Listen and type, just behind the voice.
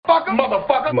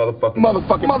Motherfucker. I'm on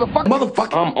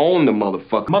the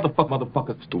motherfucker.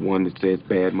 Motherfucker. It's the one that says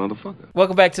bad motherfucker.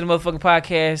 Welcome back to the motherfucking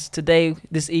podcast. Today,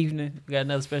 this evening, we got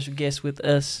another special guest with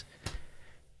us.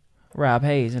 Rob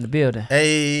Hayes in the building.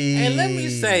 Hey. And let me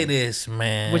say this,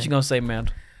 man. What you gonna say, man?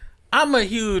 I'm a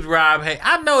huge Rob Hayes.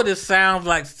 I know this sounds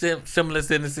like similar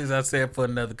sentences I said for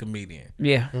another comedian.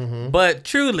 Yeah. Mm-hmm. But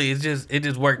truly, it just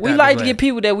worked out. We like to get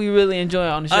people that we really enjoy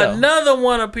on the show. Another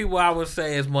one of people I would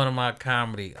say is one of my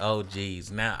comedy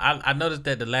OGs. Now, I noticed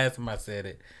that the last time I said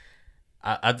it,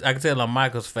 I can tell on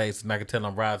Michael's face and I can tell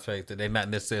on Rob's face that they're not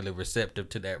necessarily receptive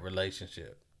to that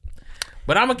relationship.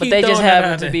 But I'm gonna keep. But they just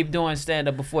happen to there. be doing stand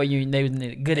up before you. They was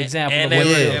a good example. And of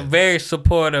they were very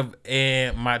supportive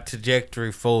in my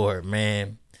trajectory forward,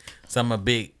 man. So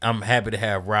I'm happy to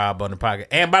have Rob on the podcast.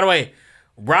 And by the way,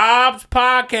 Rob's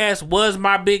podcast was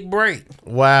my big break.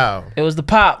 Wow. It was the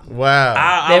pop. Wow.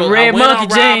 I went on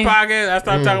jeans. Rob's podcast. I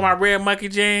started talking about red monkey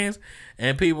jeans,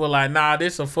 and people were like, "Nah,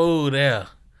 this a food there."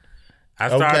 I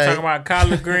started talking about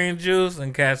collard green juice,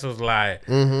 and Cass was like,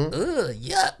 "Ugh,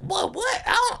 yuck, what?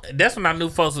 That's when I knew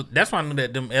folks. That's when I knew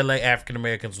that them LA African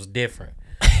Americans was different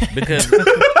because they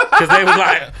was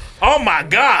like, oh my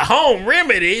God, home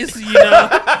remedies, you know,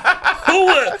 who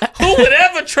would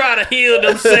ever try to heal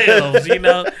themselves, you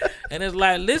know? And it's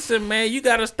like, listen, man, you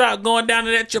got to start going down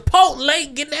to that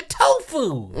Chipotle, getting that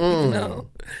tofu, you know."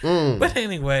 But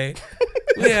anyway,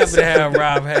 we happy to have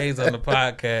Rob Hayes on the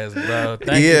podcast, bro.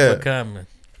 Thank you for coming.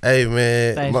 Hey,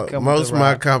 man, most of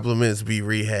my Rob. compliments be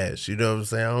rehashed. You know what I'm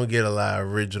saying? I don't get a lot of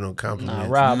original compliments.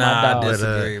 Rob, I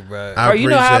disagree, bro. Bro, you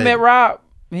know how I met Rob?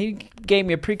 He gave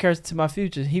me a precursor to my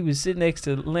future. He was sitting next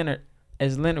to Leonard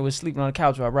as Leonard was sleeping on the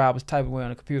couch while Rob was typing away on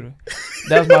the computer.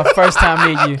 That was my first time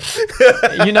meeting you.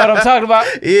 You know what I'm talking about?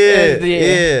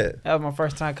 Yeah. That was my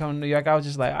first time coming to New York. I was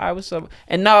just like, all right, what's up?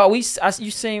 And no, we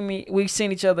seen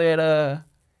each other at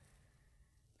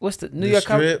what's the New York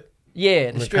Strip?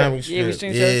 Yeah, the strip. Comic strip. Yeah, we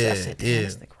seen each other. I said, damn,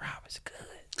 this nigga Rob is good.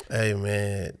 Hey,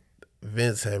 man,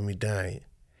 Vince had me dying.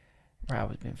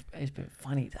 Rob it's been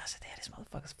funny. I said, damn, this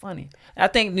motherfucker's funny. I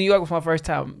think New York was my first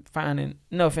time finding,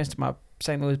 no offense to my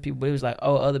St. Louis people, but it was like,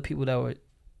 other people that were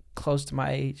close to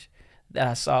my age that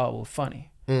I saw were funny.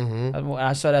 Mm-hmm.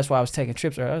 I saw that's why I was taking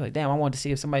trips. I was like, damn, I wanted to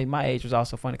see if somebody my age was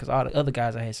also funny because all the other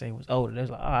guys I had seen was older. They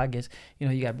was like, oh, I guess, you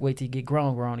know, you got to wait till you get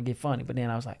grown to get funny. But then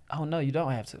I was like, oh, no, you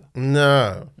don't have to.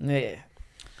 No. Yeah.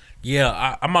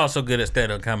 Yeah, I'm also good at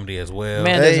stand-up comedy as well.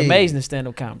 Man, that's amazing at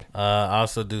stand-up comedy. I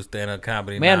also do stand-up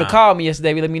comedy. Man, they called me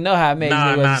yesterday. Let me know how amazing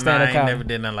it was at stand-up comedy. I ain't never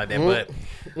did nothing like that.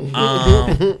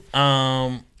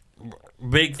 But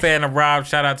big fan of Rob.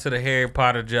 Shout out to the Harry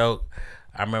Potter joke.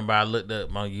 I remember I looked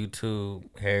up on YouTube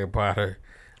Harry Potter.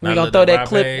 We're going to throw that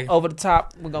clip over the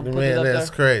top. We're going to put it up there. That's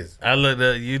crazy. I looked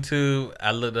up YouTube.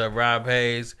 I looked up Rob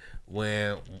Hayes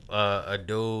when a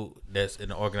dude that's in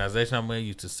the organization I'm in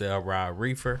used to sell raw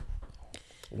reefer.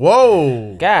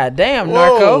 Whoa. God damn,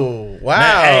 narco. Wow.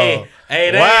 Now,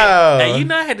 wow. Hey, you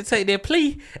know I had to take that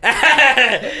plea.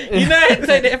 You know I had to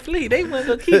take that plea. They wasn't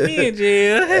going to keep me in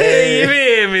jail. Hey, you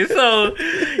feel me? So,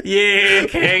 yeah,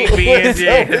 can't be in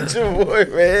jail. What's up with your boy,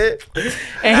 man?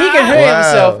 And he can hear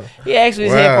himself. He actually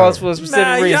his headphones for a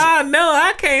specific reason. Y'all know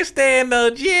I can't stand no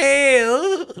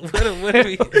jail. What's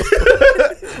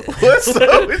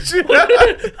up with you?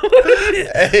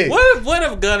 Hey. What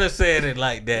if Gunna said it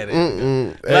like that?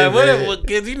 Like, what if,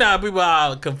 because you know how people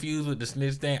are confused with the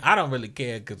snitch thing. I don't really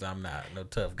care because I'm not no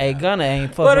tough guy. Hey, Gunna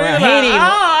ain't fucking around. Like,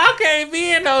 I can't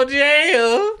be in no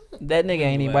jail. That nigga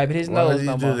ain't even wiping his nose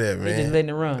no more. That, man? He just letting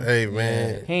it run. Hey,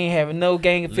 man. He ain't having no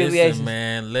gang affiliations. Listen,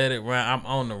 man, let it run. I'm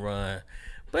on the run.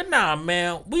 But nah,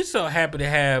 man, we so happy to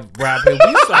have Rob here.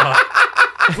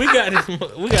 We got a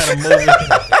movie.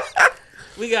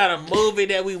 We got a movie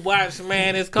that we watched,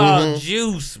 man. It's called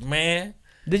Juice, man.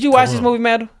 Did you watch this movie,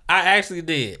 Maddo? I actually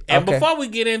did. And before we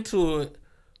get into it,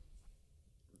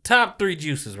 top 3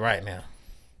 juices right now.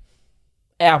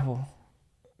 Apple.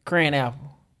 Crayon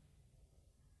apple.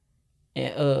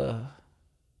 And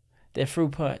that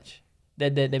fruit punch.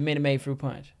 That Minute Maid fruit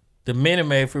punch. The Minute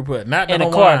Maid fruit punch. Not the and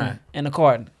a carton. carton. And a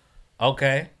carton.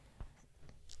 Okay.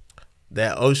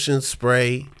 That Ocean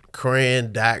Spray,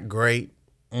 crayon dot grape.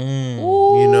 Ooh.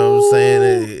 You know what I'm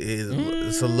saying?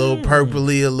 It's a little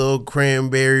purpley, a little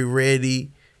cranberry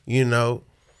ready. You know,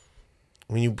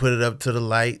 when you put it up to the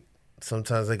light,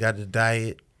 sometimes I got to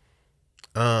dye it.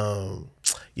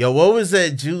 Yo, what was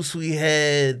that juice we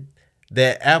had?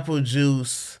 That apple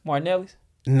juice. Martinelli's?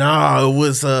 No, it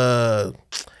was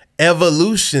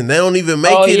Evolution. They don't even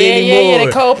make it anymore. Yeah,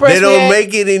 the cold press they don't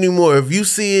make it anymore. If you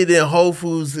see it in Whole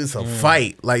Foods, it's a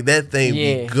fight. Like that thing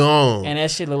be gone. And that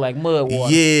shit look like mud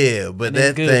water. Yeah, but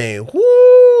that thing,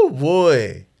 whoo,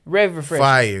 boy. Very refreshing.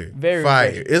 Fire. Very fire.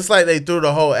 refreshing. It's like they threw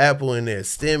the whole apple in there,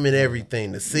 stem and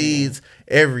everything, the seeds,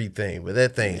 everything. But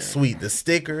that thing's sweet. The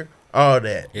sticker, all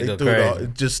that.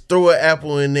 Just threw an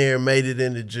apple in there and made it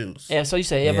into juice. Yeah, so you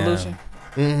say evolution? Yeah.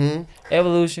 Mm-hmm.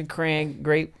 Evolution, cran,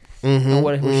 grape. Mm-hmm. And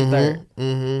what's your third?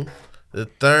 Mm-hmm. The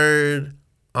third,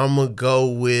 I'm going to go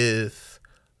with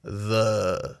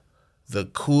the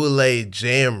Kool-Aid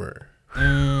Jammer.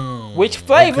 Which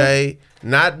flavor? Okay.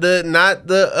 Not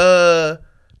the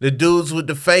dudes with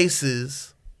the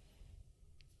faces.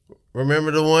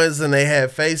 Remember the ones and they had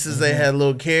faces, they had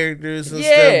little characters and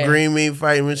stuff. Green Meat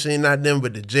Fighting Machine, not them,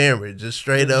 but the Jammer. Just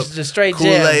straight up just straight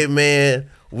Kool-Aid Man.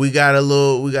 We got a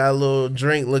little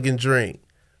drink looking drink.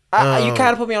 You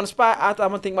kind of put me on the spot. I'm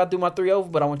gonna think about doing my 3 over,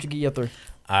 but I want you to give your 3.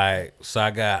 All right, so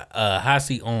I got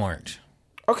Hossie Orange.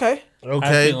 Okay.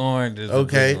 Hossie Orange is a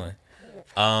good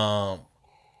one.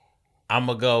 I'm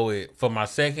gonna go with, for my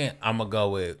second, I'm gonna go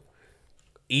with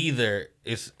either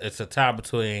it's a tie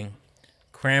between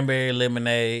cranberry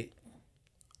lemonade.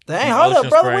 Dang, hold up,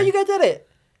 brother. Where you got that at?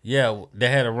 Yeah, they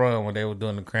had a run when they were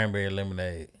doing the cranberry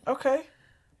lemonade. Okay.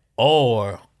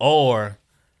 Or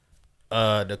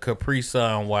the Capri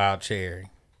Sun Wild Cherry.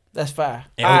 That's fine.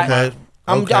 Okay.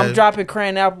 I'm dropping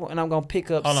cran apple and I'm gonna pick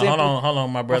up. Hold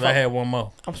on, my brother. I had one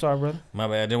more. I'm sorry, brother. My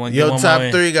bad. I didn't want to Your get one top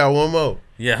more 3 got one more.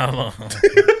 Yeah, hold on.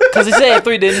 Because he said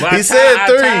 3, didn't he? He said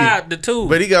 3. I tied the 2.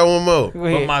 But he got one more.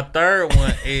 But my third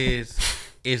one is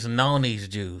Noni's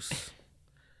juice.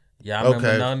 Y'all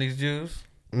remember Noni's juice?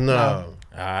 No.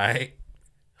 All right.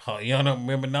 You don't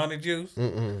remember Noni juice?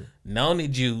 Mm-mm. Noni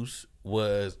juice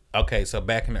was, okay, so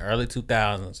back in the early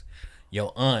 2000s,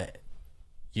 your aunt,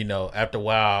 after a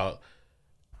while,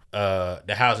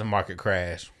 the housing market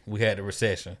crashed. We had the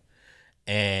recession.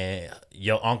 And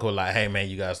your uncle like, hey, man,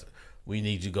 you guys, we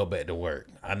need you to go back to work.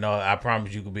 I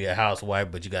promise you could be a housewife,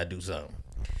 but you got to do something.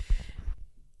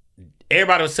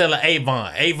 Everybody was selling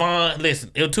Avon. Avon,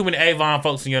 listen, there were too many Avon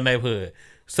folks in your neighborhood.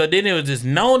 So then there was this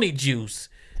Noni juice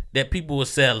that people were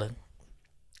selling.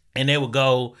 And they would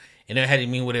go, and they had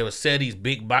where they would sell these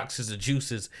big boxes of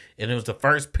juices. And it was the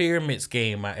first pyramid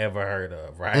scheme I ever heard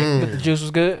of, right? But the juice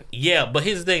was good? Yeah, but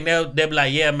here's the thing. They'd be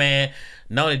like, yeah, man,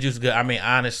 Noni juice is good. I mean,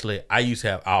 honestly, I used to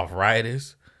have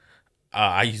arthritis.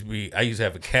 I used to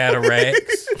have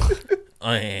cataracts.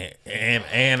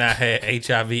 and I had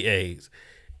HIV/AIDS.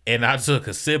 And I took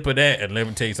a sip of that, and let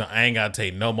me tell you something, I ain't got to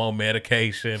take no more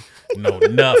medication, no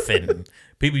nothing.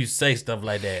 People used to say stuff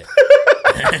like that.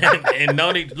 And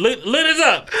Noni, look this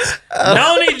up.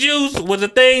 Noni juice was a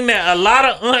thing that a lot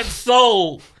of aunts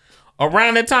sold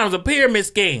around that time. It was a pyramid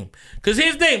scheme. Because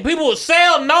here's the thing, people would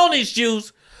sell Noni's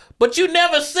juice, but you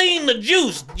never seen the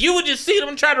juice. You would just see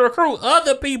them try to recruit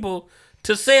other people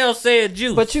to sell said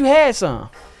juice. But you had some.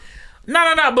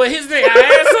 No. But here's the thing. I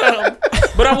had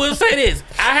some, but I will say this: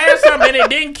 I had some, and it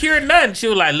didn't cure nothing. She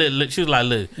was like, "Look." She was like,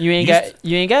 "Look, you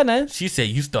ain't got nothing." She said,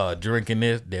 "You start drinking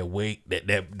this, that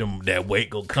weight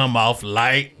gonna come off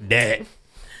like that,"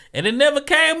 and it never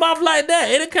came off like that.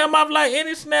 It didn't come off like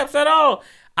any snaps at all.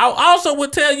 I also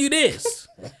would tell you this: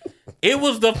 it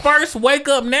was the first Wake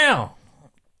Up Now.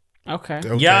 Okay.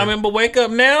 Y'all remember Wake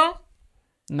Up Now?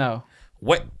 No.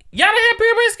 What? Y'all didn't have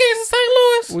pyramid schemes in St.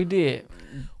 Louis? We did.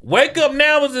 Wake Up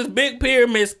Now was this big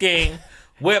pyramid scheme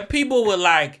where people would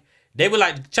they would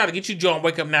try to get you joined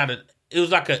Wake Up Now. It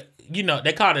was like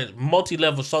they called it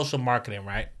multi-level social marketing,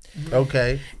 right?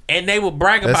 Okay. And they would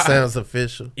brag about. That sounds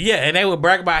official. Yeah, and they would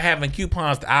brag about having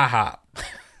coupons to IHOP.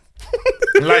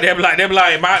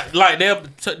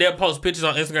 They'll post pictures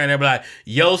on Instagram. They'll be like,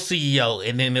 "Yo CEO,"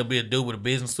 and then there'll be a dude with a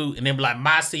business suit, and they'll be like,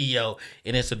 "My CEO,"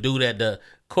 and it's a dude at the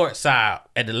courtside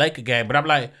at the Laker game. But I'm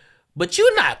like, but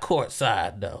you're not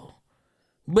courtside though.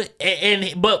 But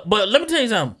let me tell you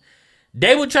something.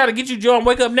 They would try to get you join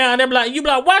Wake Up Now, and they'll be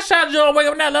like, why should I join Wake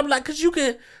Up Now? And I'm like, because you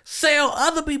can sell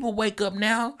other people Wake Up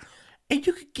Now, and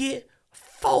you could get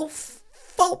four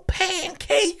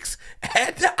pancakes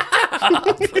at the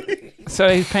IHOP. So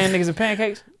these pancakes and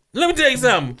pancakes? Let me tell you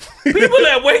something. People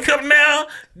that Wake Up Now,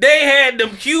 they had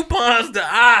them coupons to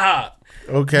IHOP.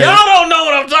 Okay. Y'all don't know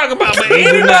what I'm talking about, but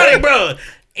anybody, bro.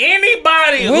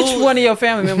 Which one of your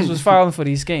family members was falling for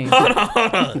these schemes? Hold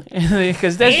on.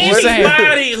 Because that's what you're saying.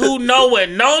 Anybody who know what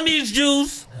Noni's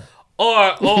juice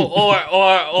or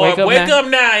Wake Up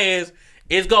Now is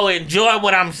gonna enjoy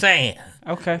what I'm saying.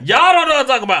 Okay. Y'all don't know what I'm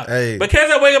talking about. Hey. Because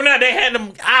at Wake Up Now, they had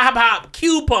them IHOP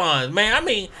coupons, man. I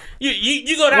mean,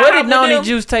 you go to What IHOP did Noni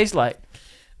juice taste like?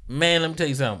 Man, let me tell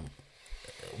you something.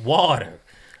 Water.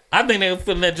 I think they were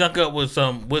filling that junk up with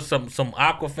some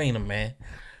Aquafina, man.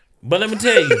 But let me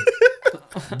tell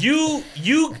you,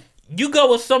 you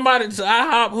go with somebody to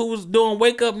IHOP who was doing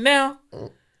Wake Up Now,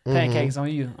 Pancakes on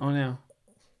you, on them.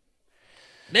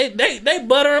 They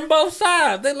buttering both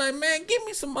sides. They like, man, give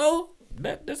me some more.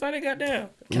 That's how they got down.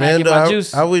 Man,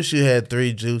 I wish you had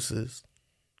 3 juices.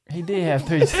 He did have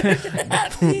 3.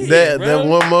 that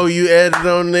one more you added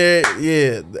on there,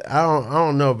 yeah. I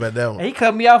don't know about that one. He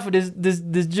cut me off for this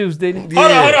juice, didn't he?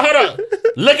 Hold on.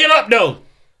 Look it up though.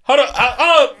 Hold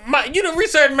on. You the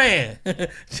research man.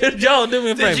 Joe, do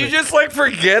me a favor. Did you just like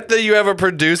forget that you have a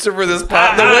producer for this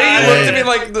pod? The way you looked at me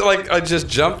like I just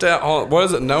jumped out. Hold on. What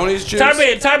is it? Noni's juice?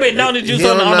 Type in Noni juice you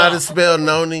don't know how to spell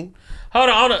Noni? Hold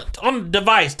on the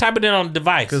device. Type it in on the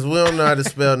device. Because we don't know how to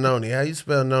spell Noni. How you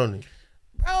spell Noni?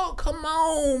 Bro, come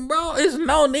on, bro. It's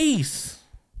Noni's.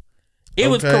 It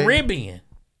was Caribbean.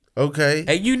 Okay.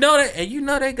 And you know that. And you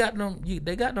know they got no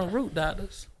root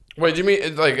doctors. Wait, do you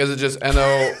mean like is it just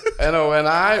Noni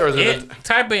or is it?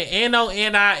 Type in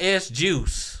NONIS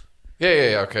juice.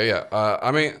 Yeah. Okay, yeah.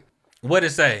 I mean, what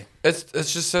it say? It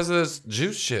just says it's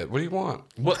juice shit. What do you want?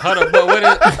 Hold on, but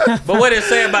what it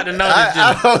say about the Noni juice?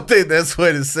 I don't think that's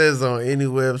what it says on any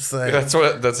website.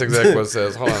 That's exactly what it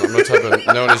says. Hold on, I'm gonna type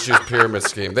in Noni's juice pyramid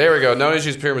scheme. There we go. Noni's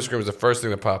juice pyramid scheme is the first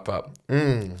thing to pop up.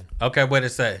 Okay, what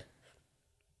it say?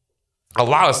 A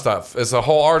lot of stuff. It's a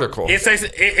whole article. It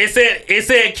said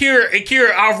it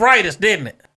cure arthritis, didn't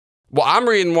it? Well, I'm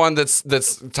reading one that's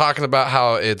talking about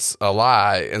how it's a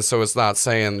lie, and so it's not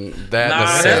saying that.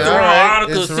 Nah, that's the wrong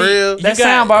article. It's real. That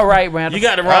sound about right, Randall. You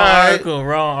got the wrong article.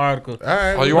 Wrong article. All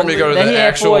right. Oh, you want me to go to the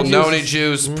actual Noni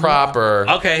juice proper?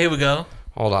 Okay, here we go.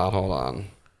 Hold on.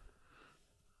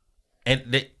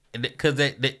 And because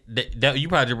they you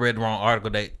probably read the wrong article.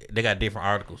 They got different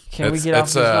articles. Can we get off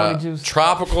this Noni juice?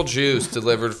 Tropical juice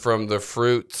delivered from the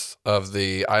fruits of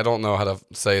the, I don't know how to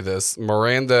say this,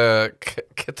 Miranda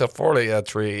Kitafolia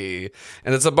tree,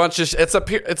 and it's a bunch of it's a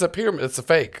pyramid. It's a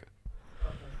fake.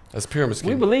 It's a pyramid scheme.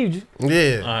 We believed you.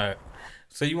 Yeah. All right.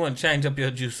 So you want to change up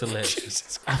your juice selection?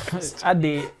 Jesus Christ. I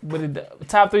did, but the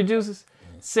top 3 juices: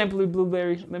 Simply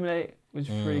blueberry lemonade, which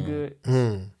is pretty good.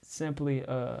 Simply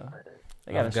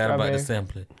they got a forgot about the strawberry.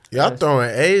 Simply. Y'all throwing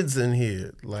AIDS in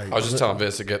here. Like I was just telling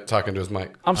Vince to get talking to his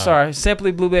mic. I'm sorry.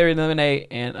 Simply blueberry lemonade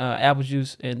and apple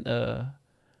juice and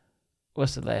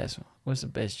what's the last one? What's the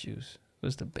best juice?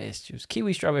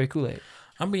 Kiwi strawberry Kool-Aid.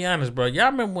 I'm be honest, bro.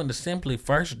 Y'all remember when the Simply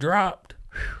first dropped?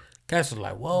 Guys was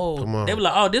like, whoa. They were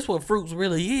like, oh, this what fruits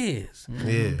really is.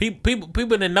 Yeah. People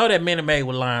didn't know that Minute Maid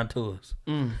was lying to us.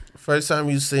 First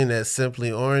time you seen that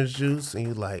Simply orange juice, and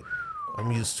you like,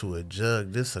 I'm used to a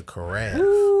jug. This a carafe.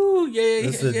 Ooh, yeah,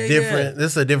 This yeah. a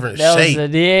different That shape. was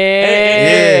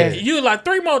yeah. You like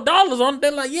 $3 more on it.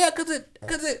 They're like, yeah, cause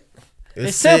it.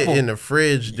 It's simple. in the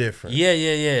fridge different.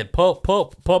 Yeah. Pulp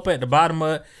at the bottom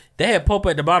of it. They had pulp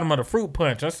at the bottom of the fruit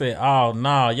punch. I said, oh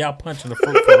no, y'all punching the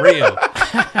fruit for real.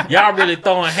 Y'all really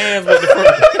throwing hands with the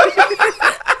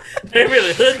fruit. They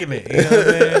really hooking it. You know what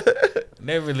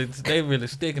I'm saying? They really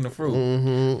sticking the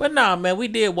fruit. But nah, man, we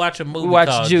did watch a movie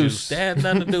called Juice. That has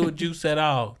nothing to do with juice at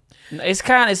all. It's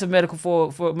a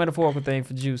metaphorical thing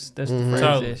for juice. That's the phrase.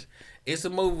 Totally. Is. It's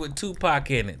a movie with Tupac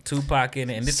in it,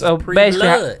 and this So is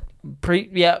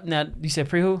pre-blood. Now you said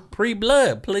pre who?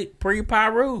 Pre-blood,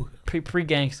 pre-Pyru.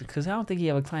 Pre-gangster, because I don't think he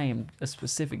ever claimed a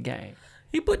specific gang.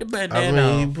 He put the bandana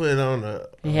on. He put on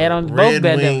He had on Red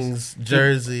both Wings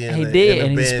jersey. And he did,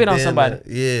 and he spit on somebody.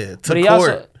 Yeah, But he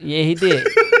also, he did.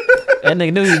 That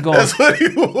nigga knew he was going. That's what he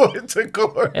wanted to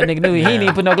court. That nigga knew he didn't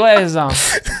even put no glasses on.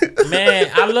 Man,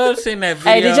 I love seeing that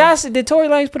video. Hey, did Tory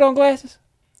Lanez put on glasses?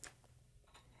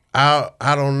 I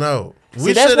don't know.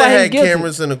 We that's should why have he's had guilty.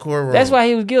 cameras in the courtroom. That's why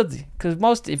he was guilty. Because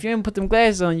if you didn't put them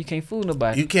glasses on, you can't fool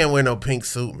nobody. You can't wear no pink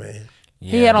suit, man.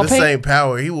 Yeah. He had on This pink. ain't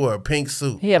power. He wore a pink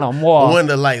suit. He had on more. One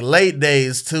of the late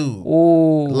days too.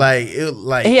 Ooh. He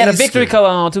He had a victory color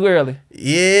on too early.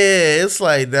 Yeah, it's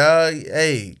like, dog,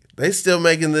 hey, they still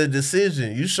making the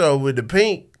decision. You show up with the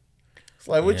pink. It's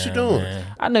like, what you doing? Man.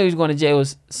 I knew he was going to jail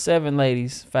with 7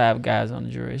 ladies, 5 guys on the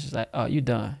jury. It's just like, oh, you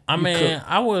done.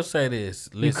 I will say this.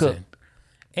 cooked. Listen,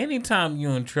 anytime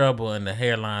you in trouble and the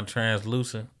hairline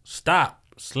translucent, stop.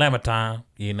 Slammer time,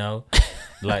 you know.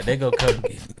 Like they gonna come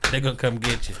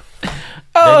get you.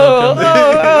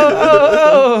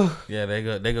 Yeah,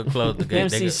 they go close the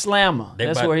gate. MC Slammer.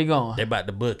 That's where he going. They about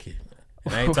to book you.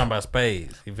 And I ain't talking about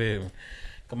spades. You feel me?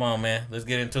 Come on, man. Let's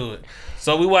get into it.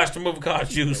 So we watched a movie called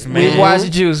Juice, man. We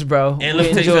watched Juice, bro. And let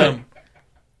me tell you something.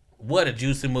 What a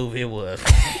juicy movie it was.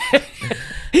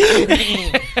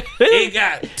 It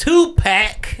got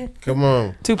 2-pack. Come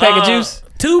on. 2-pack of juice.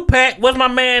 2-pack. What's my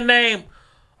man name?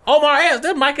 Omar S.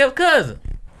 That's Mike F's cousin.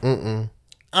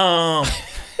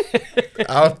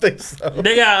 I don't think so.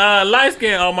 They got light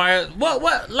skin Omar.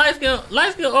 What light skin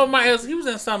Omar else? He was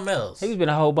in something else. He's been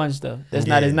a whole bunch of stuff. That's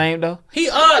not his name though. He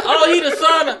the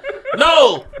son of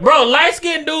no, bro. Light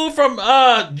skinned dude from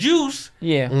Juice.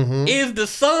 Yeah. Is the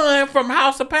son from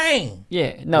House of Pain.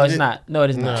 Yeah. No, it's not. No, it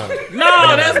is not.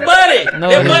 No, that's Buddy. No,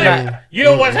 That's it's Buddy. not. You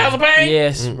don't watch House of Pain?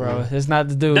 Yes, bro. It's not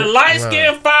the dude. The light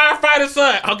skinned firefighter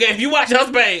son. Okay, if you watch House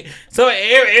of Pain, so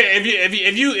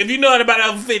if you know about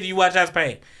over 50, you watch House of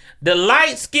Pain. The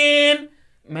light skinned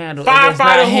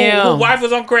firefighter whose wife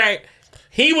was on crack.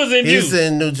 He was in Juice. He's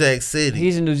in New Jack City.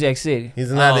 He's in New Jack City.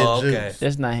 He's not in Juice. Okay.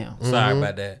 That's not him. Sorry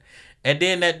about that. And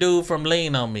then that dude from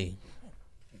Lean on Me.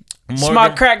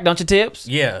 Smart crack, don't you, Tips?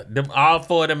 Yeah, all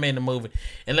four of them in the movie.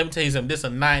 And let me tell you something. This is a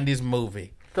 90s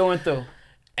movie. Going through.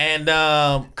 And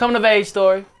coming of age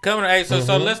story. Coming of age.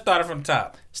 So let's start it from the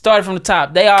top. Started from the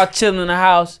top. They all chilling in the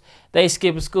house. They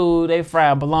skipping school. They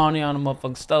frying bologna on the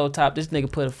motherfucking stove top. This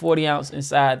nigga put a 40 ounce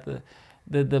inside the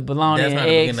bologna and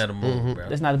eggs. That's not the beginning of the movie, bro.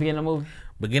 That's not the beginning of the movie?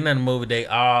 Beginning of the movie, they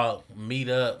all meet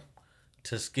up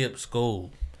to skip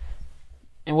school.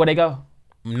 And where they go?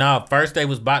 No, first they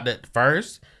was about to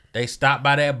they stopped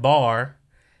by that bar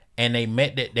and they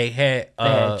met that they had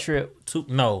a trip.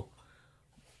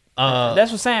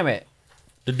 That's what Sam at.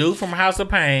 The dude from House of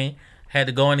Pain had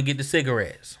to go in to get the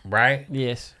cigarettes, right?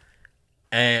 Yes.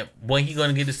 And when he going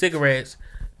to get the cigarettes,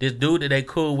 this dude that they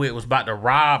cool with was about to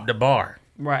rob the bar.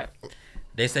 Right.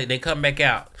 They say they come back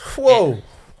out. Whoa.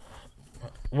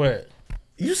 What?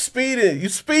 You speeding.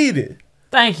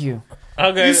 Thank you.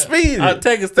 Okay. You speeding. I'll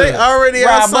take us to They already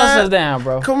outside. Bust us down,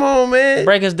 bro. Come on, man.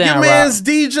 Break us down, Your man's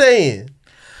DJing.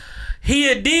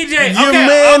 He a DJ. Your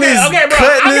man is bro.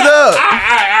 cutting it up. All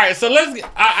right. So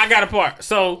I got a part.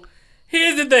 So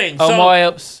here's the thing. Omar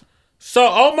Epps. So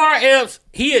Omar Epps,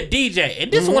 he a DJ.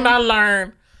 And this is when I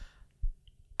learned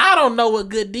I don't know what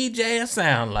good DJing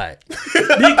sound like. Because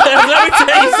let me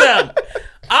tell you something.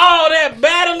 All that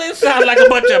battling sounds like a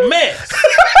bunch of mess.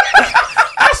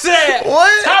 I said,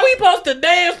 what? How we supposed to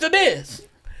dance to this?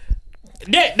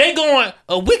 They going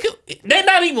a wicca. They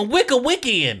not even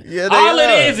wicca-wickying. Yeah, all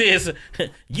it is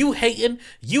you hating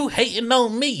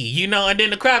on me, you know. And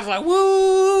then the crowd's like,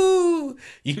 woo,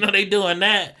 you know they doing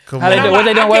that. How they do? What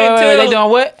they doing? Wait. They doing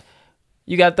what?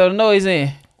 You got to throw the noise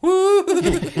in. Woo.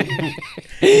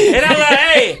 And I'm like,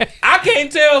 hey, I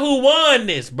can't tell who won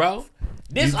this, bro.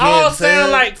 This all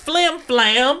sound like flim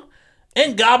flam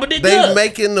and gobbledygook. They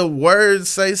making the words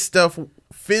say stuff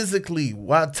physically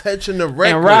while touching the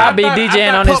record. And Rob be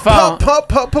DJing on his phone.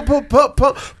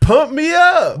 Pump me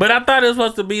up. But I thought it was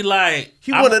supposed to be like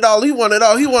he wanted all the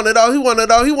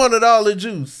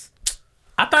juice.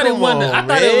 I thought it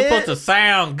was supposed to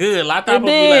sound good. I thought it was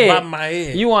supposed to be like bobbing my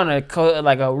head. You want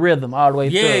like a rhythm all the way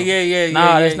through. Yeah.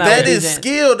 Nah, that's not that is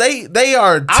skill. They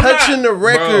are touching the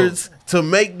records to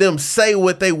make them say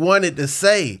what they wanted to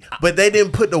say, but they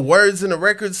didn't put the words in the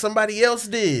record. Somebody else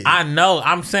did. I know.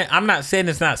 I'm not saying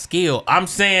it's not skill. I'm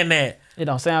saying that it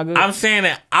don't sound good. I'm saying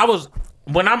that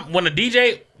when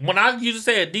I used to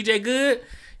say a DJ good,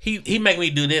 he make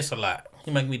me do this a lot. He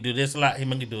make me do this a lot. He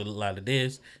make me do a lot of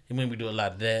this. He make me do a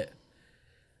lot of that.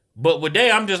 But with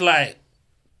that, I'm just like,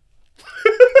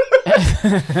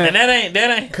 and that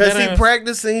ain't because he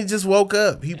practicing. He just woke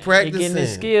up. He practicing. He getting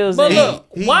his skills. But look,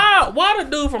 why the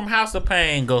dude from House of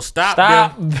Pain go stop?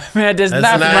 Man, that's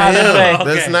not him.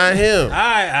 That's not him. All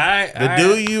right. The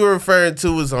dude you were referring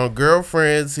to was on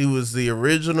Girlfriends. He was the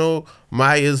original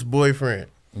Maya's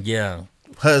boyfriend. Yeah,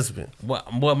 husband.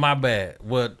 What? My bad.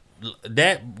 What?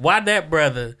 Why that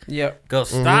brother? Yep. Go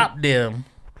stop them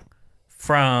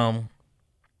from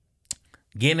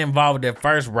getting involved with that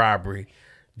first robbery,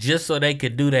 just so they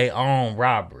could do their own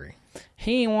robbery.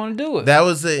 He didn't want to do it. That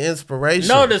was the inspiration.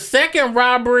 No, the second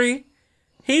robbery,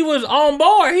 he was on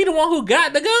board. He the one who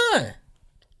got the gun.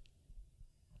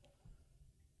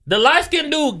 The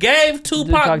light-skinned dude gave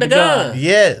Tupac the gun.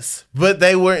 Yes, but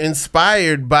they were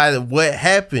inspired by what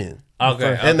happened.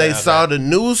 Okay. And they saw the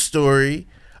news story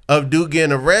of dude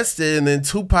getting arrested, and then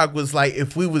Tupac was like,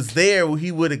 if we was there,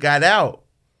 he would have got out.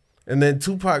 And then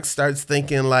Tupac starts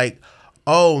thinking like,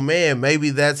 oh man,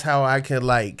 maybe that's how I can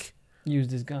like use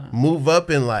this gun, move up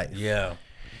in life. Yeah.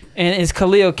 And it's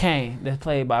Khalil Kane that's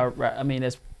played by.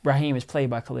 That's Raheem is played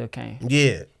by Khalil Kane.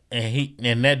 Yeah.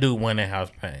 And that dude went in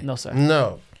House Pain. No sir.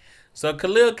 No. So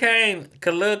Khalil Kane,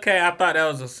 I thought that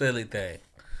was a silly thing.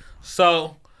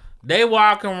 So they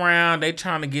walking around, they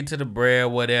trying to get to the bread,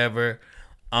 whatever.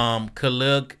 Omar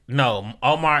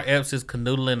Epps is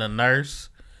canoodling a nurse.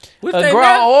 Which Which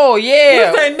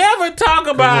they never talk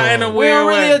about in a We weird don't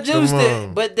really way. adjust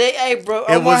it, but they, hey, bro,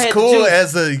 It Omar was had cool the juice.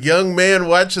 as a young man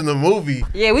watching the movie.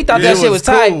 Yeah, we thought that shit was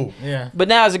tight. cool. Yeah. But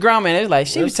now as a grown man, it was like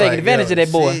she was It's taking like, advantage of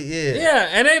that boy. Yeah,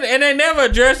 and they never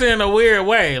address it in a weird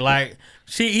way. Like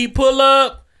he pull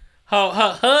up, her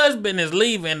husband is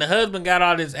leaving. The husband got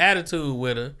all this attitude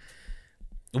with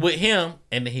him,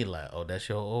 and then he like, oh, that's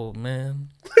your old man.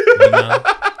 You know,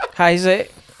 How you say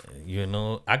it? you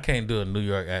know, I can't do a New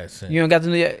York accent. You don't got the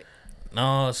New York.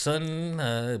 No,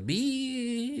 son,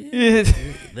 be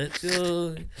let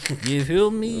you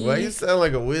feel me. Why you sound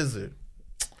like a wizard?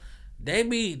 They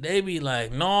be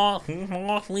like, no, you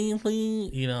know what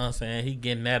I'm saying? He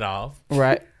getting that off.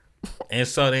 Right. And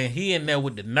so then he in there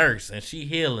with the nurse and she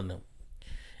healing him.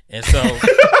 And so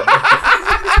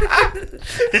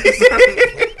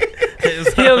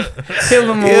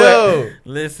Heal him away.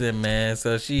 listen, man.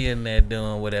 So she in there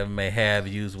doing whatever may have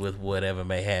use with whatever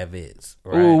may have its.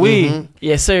 Right? Ooh wee.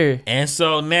 Yes, sir. And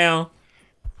so now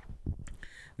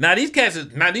these cats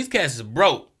is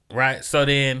broke, right? So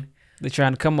then They're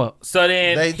trying to come up.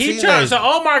 They he teenagers. turned. So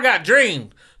Omar got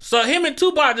dreams. So him and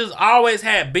Tupac just always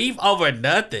had beef over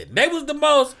nothing. They was the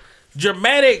most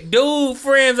dramatic dude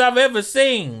friends I've ever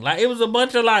seen. Like it was a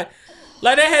bunch of like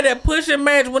they had that pushing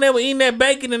match when they were eating that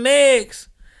bacon and eggs,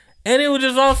 and it was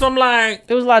just on some like.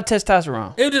 There was a lot of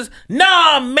testosterone. It was just,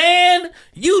 nah, man,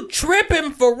 you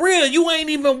tripping for real. You ain't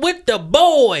even with the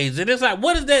boys. And it's like,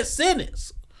 what is that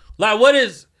sentence? Like,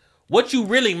 what you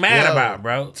really mad about,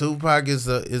 bro? Tupac is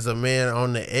a man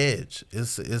on the edge.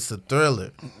 It's a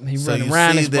thriller. He So running you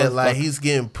around see this that like motherfucker. he's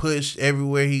getting pushed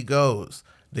everywhere he goes.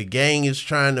 The gang is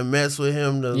trying to mess with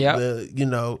him.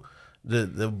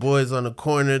 The boys on the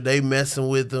corner, they messing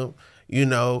with him. You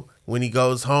know, when he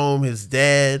goes home, his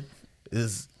dad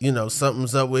is,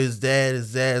 something's up with his dad.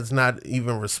 His dad's not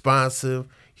even responsive.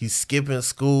 He's skipping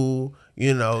school.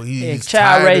 He's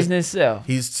child tired raising himself.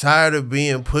 He's tired of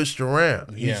being pushed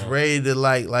around. He's Yeah. ready to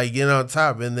like get on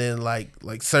top, and then like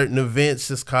certain events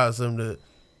just cause him to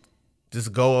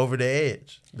just go over the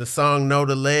edge. The song "Know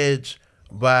the Ledge"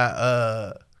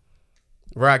 by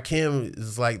Rakim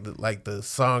is like the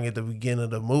song at the beginning of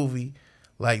the movie.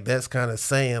 Like that's kind of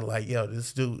saying like, yo,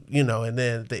 this dude, and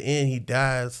then at the end he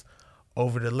dies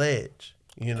over the ledge.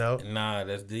 Nah,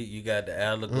 that's deep. You got the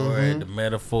allegory, the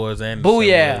metaphors, and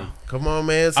Booyah. the Come on,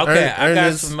 man. It's okay, I got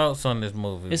Ernest. some notes on this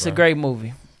movie. It's bro. a great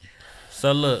movie.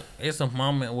 So look, it's a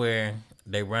moment where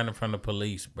they running from the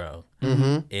police, bro.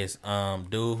 It's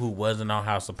dude who wasn't on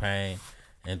House of Pain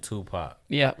and Tupac.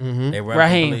 Yeah. They run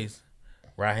from the police.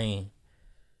 Raheem.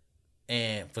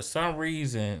 And for some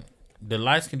reason, the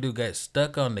light skinned dude got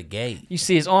stuck on the gate. You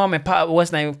see his arm and Pac,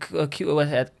 what's name? Pac's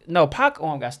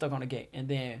arm got stuck on the gate, and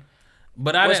then.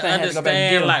 But I What's didn't that had to go back and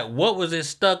understand get him? like what was it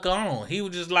stuck on. He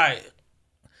was just like,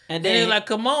 And and he then was like,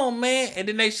 "Come on, man!" And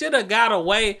then they should have got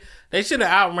away. They should have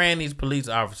outran these police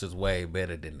officers way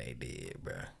better than they did,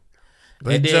 bro.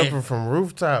 They And then- jumping from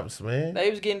rooftops, man. they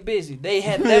was getting busy. They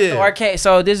had left the arcade.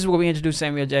 So this is where we introduced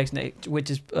Samuel Jackson, which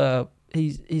is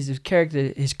he's his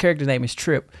character. His character name is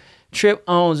Trip. Trip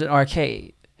owns an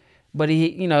arcade, but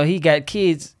he got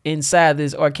kids inside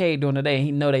this arcade during the day, and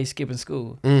he know they skipping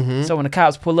school. So when the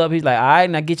cops pull up, he's like, "All right,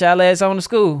 now get y'all ass on to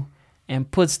school,"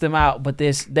 and puts them out. But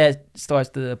that starts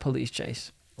the police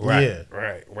chase. Right,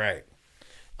 right.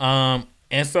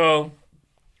 And so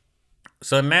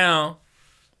now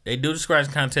they do the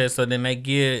scratching contest. So then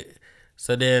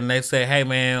they say, "Hey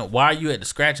man, why are you at the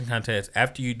scratching contest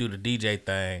after you do the DJ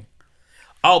thing?"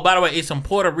 Oh, by the way, it's some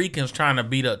Puerto Ricans trying to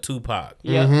beat up Tupac.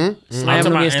 Yeah, slam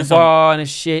him I'm against talking the about- bar and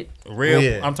shit. I'm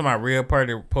talking about real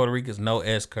Puerto Ricans, no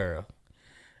S curl.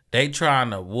 They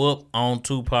trying to whoop on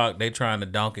Tupac. They trying to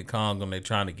Donkey Kong him. They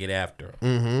trying to get after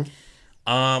him.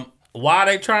 Why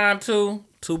they trying to?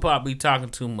 Tupac be talking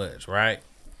too much, right?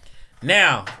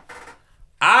 Now,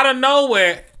 out of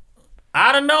nowhere,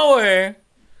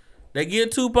 they give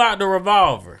Tupac the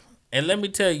revolver. And let me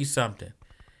tell you something.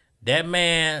 That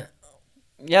man,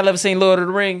 Y'all ever seen Lord of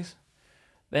the Rings?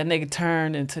 That nigga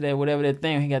turned into that whatever that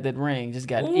thing. He got that ring. Just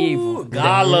got evil.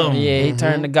 Gollum. Yeah, he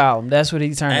turned to Gollum. That's what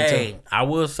he turned hey, into. I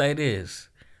will say this.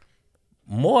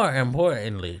 More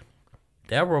importantly,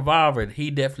 that revolver,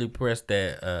 he definitely pressed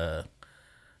that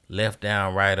left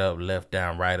down, right up.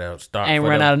 Start Ain't for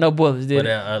run them- out of no bullets, for did it?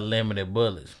 that unlimited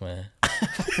bullets, man.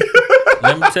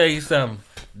 Let me tell you something.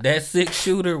 That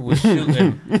 6-shooter was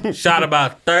shot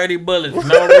about 30 bullets,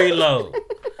 no reload.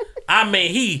 I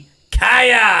mean, he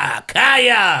Kaya.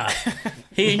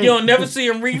 You don't never see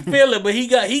him refill it, but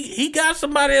he got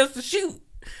somebody else to shoot.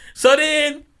 So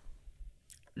then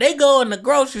they go in the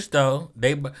grocery store.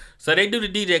 So they do the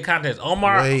DJ contest.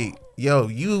 Omar, Wait, yo,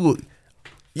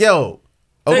 Yo.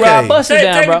 Rob, Okay. bust it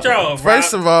down, Take bro. control,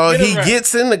 First Rob. of all, Get it he right.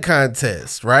 gets in the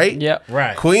contest, right? Yep.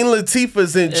 Right. Queen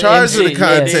Latifah's in charge of MC, the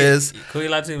contest.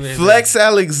 Queen Latifah is Flex Xander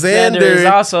Alexander is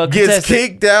also a gets contestant.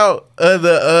 kicked out of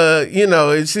the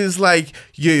and she's like,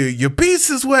 your beats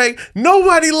is whack.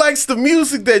 Nobody likes the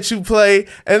music that you play.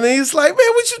 And then he's like, man,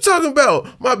 what you talking about?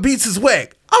 My beats is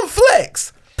whack. I'm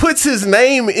Flex. Puts his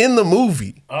name in the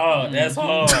movie. Oh, that's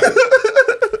hard.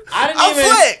 I'm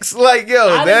Flex. Like, yo,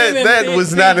 I didn't even that peep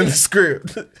was not in it. the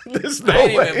script. There's no I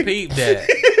didn't way. even peep that.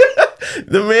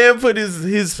 The man put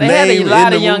his They name had a lot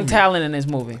in of the young movie. talent in this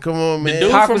movie. Come on, man.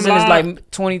 dude- Pac from was in his Live-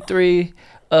 like 23.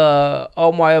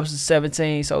 Omar Epps was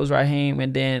 17, so it was Raheem,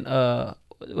 and then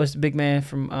what's the big man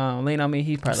from Lean on Me?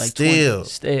 He's probably like 20.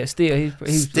 Still.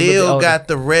 He's Still got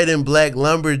the red and black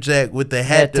lumberjack with the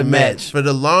hat to match. For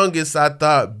the longest, I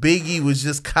thought Biggie was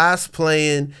just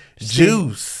cosplaying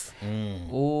Juice.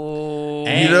 Ooh.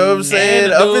 You know what I'm saying?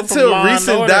 the Up dude until from Law and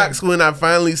recent Order. docs, when I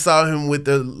finally saw him with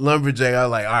the lumberjack, I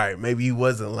was like, all right, maybe he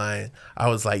wasn't lying. I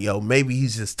was like, yo, maybe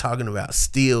he's just talking about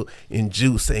Steel and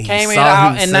Juice, and he Came saw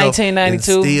out in himself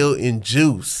 1992. in Steel and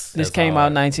Juice. This came out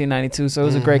in 1992, so it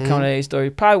was a great coming of age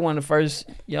story. Probably one of the first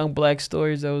young black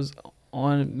stories that was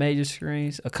on major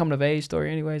screens. A coming of age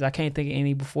story, anyways. I can't think of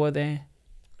any before then.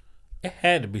 It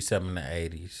had to be something in the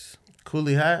 80s.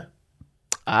 Coolie High.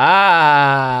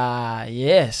 Ah,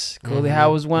 yes. Coolie High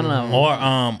was one of them.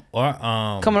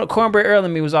 Or Cornbread Earl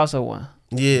and Me was also one.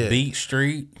 Yeah. Beat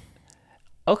Street.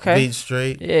 Okay. Beat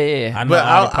Straight. Yeah. I know But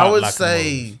all the I pop would like say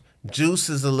movies. Juice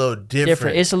is a little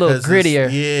different. It's a little 'cause grittier.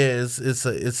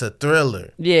 It's a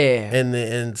thriller, Yeah.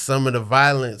 and some of the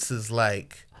violence is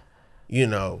like,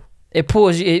 It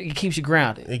pulls you, it keeps you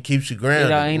grounded. it keeps you You grounded.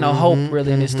 know, ain't no hope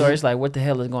really in this story. It's like, what the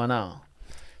hell is going on?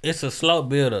 It's a slow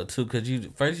build up too, cause you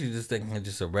just think it's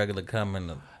just a regular coming.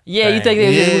 Yeah, you Bang. think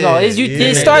they just go.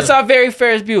 It starts off very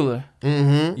Ferris Bueller.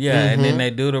 And then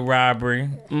they do the robbery.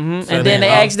 And So then they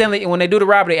all- accidentally, when they do the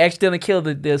robbery, they accidentally kill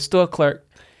the store clerk.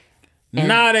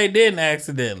 No, they didn't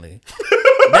accidentally.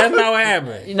 That's not what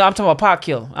happened. You know, I'm talking about Pac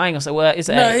kill. I ain't gonna say, well, it's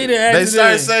No, he didn't They accidentally.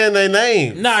 started saying their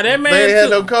names. Nah, that man. They ain't had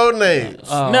no Tup- code names.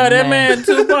 Oh, no, that man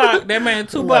Tupac. That man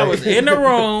Tupac was in the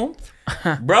room.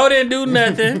 Bro didn't do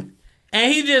nothing,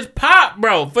 and he just popped,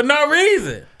 bro, for no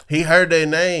reason. He heard their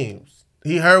names.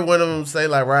 He heard one of them say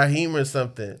like Raheem or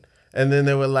something, and then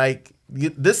they were like,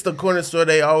 "This is the corner store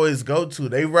they always go to."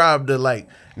 They robbed the like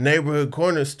neighborhood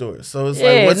corner store, so it's Yeah,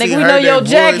 like, once he nigga, we heard know their your voice-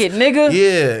 jacket, nigga.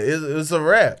 Yeah, it's a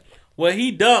rap. Well,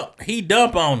 he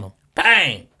dump on them.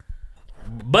 Bang.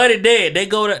 Buddy dead. They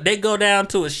go down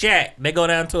to a shack. They go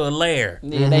down to a lair.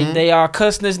 Yeah, they are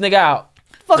cussing this nigga out.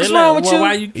 Fuck's They wrong like, with well, you?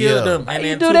 why you killed Yeah. him? Why And you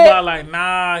then do Tupac that? like,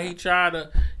 nah, he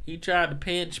tried to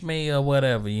pinch me or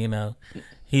whatever, you know.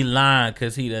 He lying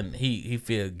because he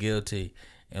feel guilty,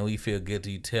 and we feel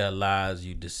guilty. You tell lies,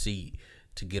 you deceit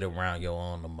to get around your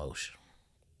own emotion.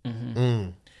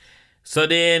 So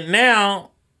then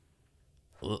now,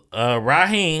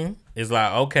 Raheem is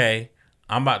like, okay,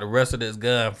 I'm about to wrestle this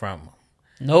gun from him.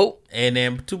 Nope. And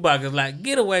then Tupac is like,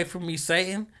 get away from me,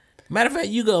 Satan. Matter of fact,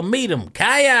 you gonna meet him,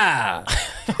 Kaya.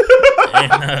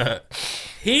 And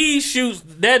he shoots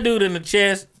that dude in the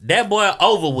chest. That boy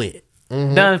over with.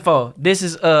 Done for. This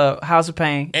is House of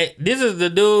Pain. And this is the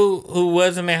dude who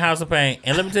wasn't in House of Pain.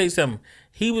 And let me tell you something.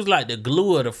 He was like the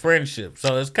glue of the friendship.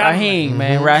 So it's kind of Raheem,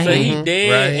 man, so Raheem. he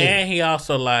dead, Raheem. and he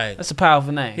also like That's a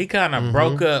powerful name. he kind of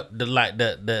broke up the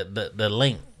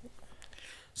link.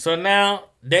 So now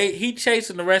he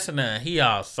chasing the rest of them. He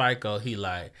all psycho. He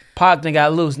like Pac done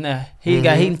got loose now. He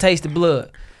done tasted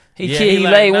blood. He Yeah, killed. he He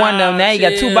like, laid one of them. nah, Now he got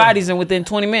two chill. bodies in within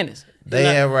 20 minutes. They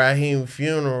had Raheem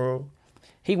funeral.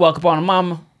 He walk up on the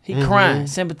mama. He crying,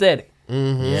 sympathetic.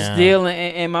 yeah. Still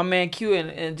and my man Q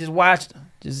and just watched him.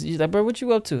 He's like, bro, what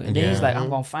you up to? And then he's like, I'm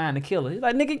gonna find the killer. He's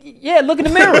like, nigga, yeah, look in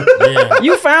the mirror. Yeah.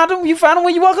 You found him. You found him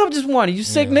when you woke up this morning. You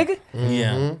sick, nigga.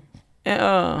 Yeah.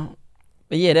 And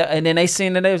but yeah, and then they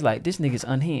seen that they was like, this nigga's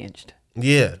unhinged.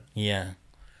 Yeah. Yeah.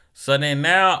 So then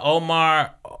now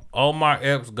Omar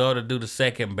Epps go to do the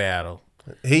second battle.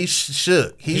 He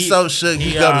shook. He's He- so shook. He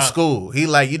he, go to uh, school. He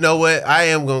like, you know what? I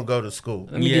am gonna go to school.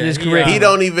 Let me Yeah, get this he, correct. He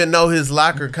don't even know his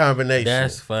locker combination.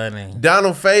 That's funny.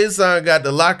 Donald Faison got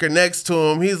the locker next to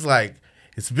him. He's like,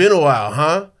 it's been a while,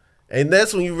 huh? And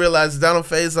that's when you realize Donald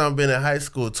Faison been in high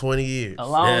school 20 years. a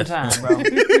long Yeah. time, bro.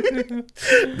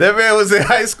 That man was in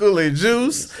high school in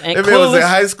Juice. And That man was in Clueless.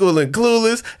 high school in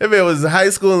Clueless. That man was in high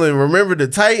school in Remember the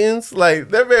Titans. Like,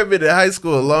 that man been in high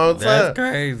school a long That's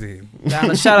time. crazy.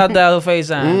 Shout out Donald Faison,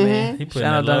 man. He put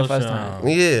Shout out that Donald lotion Faison. on.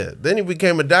 Yeah. Then he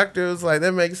became a doctor. It was like,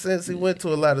 that makes sense. He went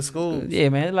to a lot of schools. Yeah,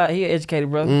 man. Like he an educated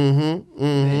brother.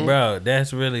 Bro,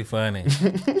 that's really funny.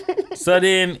 So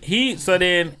then he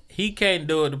can't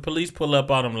do it. The police pull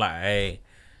up on him like, hey,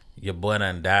 your boy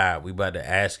done died. We about to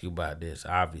ask you about this,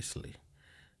 obviously.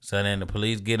 So then the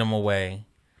police get him away.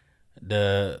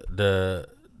 The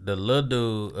little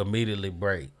dude immediately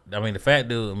break. I mean, the fat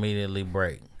dude immediately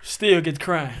break. Still gets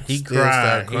crying. He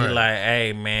cried. He like,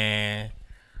 hey, man.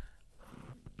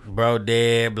 Bro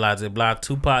dead, blah, blah, blah.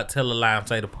 Tupac tell a lie and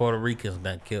say the Puerto Ricans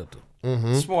done killed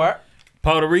him. Smart.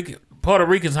 Puerto Ricans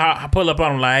pull up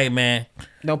on him like, hey, man.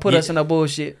 Don't put us in no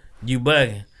bullshit. You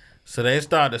bugging. So they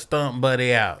start to stump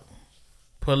Buddy out.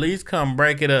 Police come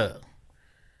break it up.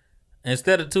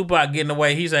 Instead of Tupac getting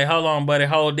away, he say, hold on, buddy,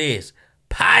 hold this.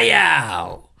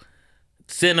 Pow!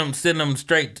 Send him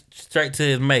straight to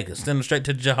his maker. Send him straight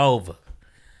to Jehovah.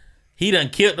 He done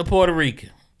killed the Puerto Rican.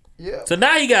 Yeah. So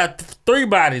now he got 3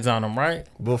 bodies on him, right?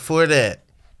 Before that,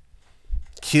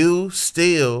 Q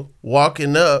still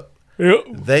walking up. Yep.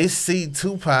 They see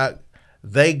Tupac.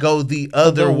 They go the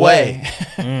other way.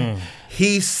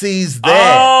 He sees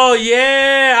that. Oh,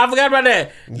 yeah. I forgot about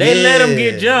that. They let him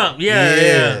get jumped.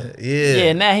 Yeah.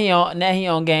 Yeah, now he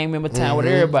on gang member time with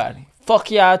everybody.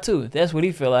 Fuck y'all too. That's what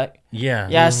he feel like. Yeah.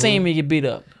 Y'all seen me get beat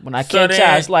up. When I catch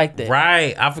y'all, it's like that.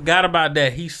 Right. I forgot about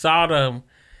that. He saw them.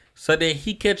 So then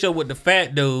he catch up with the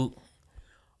fat dude.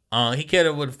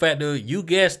 You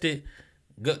guessed it.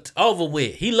 Over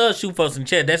with. He loves shoot folks in the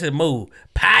chest. That's his move.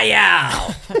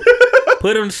 Pow!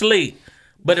 Put him to sleep.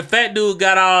 But the fat dude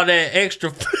got all that extra,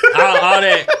 all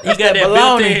that. He got that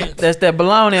built-in. That's that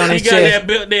baloney on his chest. He got that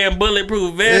built-in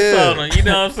bulletproof vest on him. You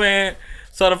know what I'm saying?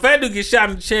 So the fat dude gets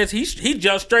shot in the chest. He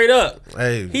jumped straight up.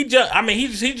 Hey. He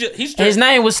straight. His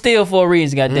name was Steel for a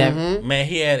reason. Goddamn it. Man,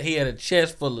 he had a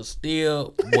chest full of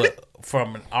steel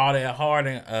from all that hard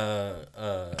and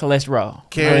cholesterol.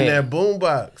 Carrying that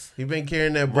boombox. He been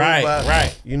carrying that boombox.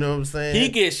 Right. You know what I'm saying? He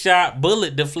gets shot,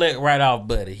 bullet deflect right off,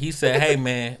 buddy. He said, "Hey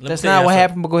man, that's not what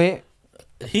happened." But go ahead.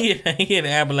 He in the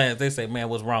ambulance. They say, "Man,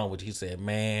 what's wrong with you?" He said,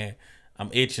 "Man, I'm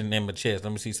itching in my chest.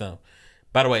 Let me see something."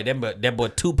 By the way, that boy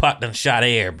Tupac done shot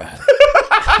everybody.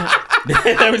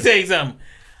 Let me tell you something.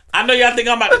 I know y'all think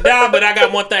I'm about to die, but I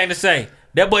got one thing to say.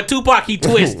 That boy Tupac, he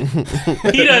twisted.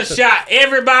 He done shot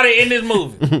everybody in this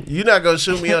movie. You're not gonna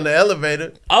shoot me on the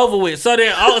elevator. Over with. So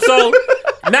then,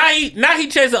 now he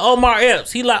chasing Omar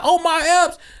Epps. He like, Omar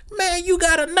Epps, man, you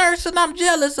got a nurse and I'm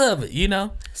jealous of it. You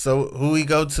know. So who he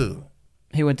go to?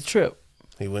 He went to Trip.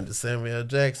 He went to Samuel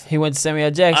Jackson.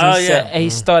 Oh, he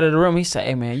started the room. He said,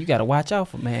 hey, man, you got to watch out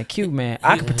for, man. Q, man.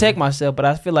 I can protect myself, but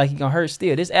I feel like he going to hurt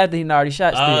still. This after he already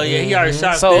shot still. Oh, yeah, he already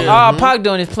shot so still. all Pac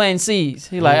doing is planting seeds.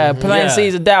 He like, planting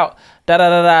seeds of doubt,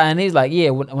 da-da-da-da. And he's like, yeah,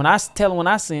 when I tell him when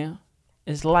I see him,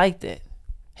 it's like that.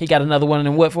 He got another one of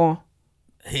them what for him?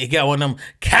 He got one of them,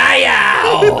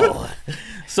 Kyle.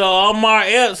 So Omar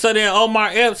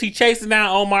Epps, he chasing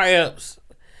down Omar Epps.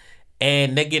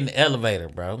 And they get in the elevator,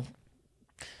 bro.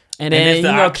 And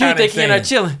then, Q thinking they're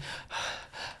chilling.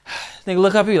 Nigga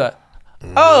look up, he like,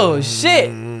 oh,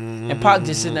 shit. And Pac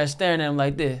just sitting there staring at him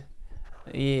like this.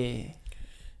 Yeah.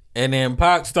 And then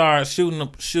Pac starts shooting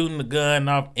the gun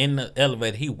off in the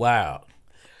elevator. He wild.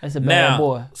 That's a bad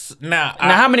boy. Now,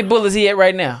 how many bullets he at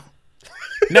right now?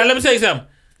 Now, let me tell you something.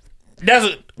 That's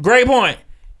a great point.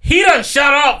 He done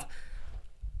shot off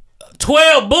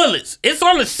 12 bullets. It's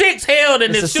only 6 held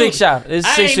in this shoot. It's a 6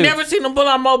 shot. I ain't never seen him pull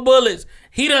out more bullets.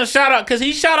 He done shot out, because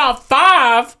he shot off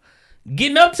 5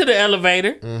 getting up to the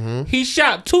elevator. Mm-hmm. He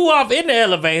shot 2 off in the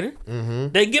elevator.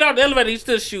 Mm-hmm. They get off the elevator, he's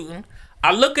still shooting.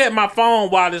 I look at my phone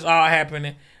while this all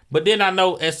happening, but then I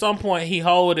know at some point he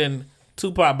holding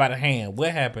Tupac by the hand.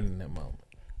 What happened in that moment?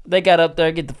 They got up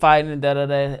there, get the fighting,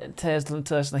 da-da-da, touched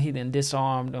him, he didn't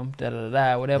disarm them,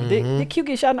 da-da-da, whatever. Mm-hmm. Did Q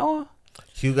get shot in the arm?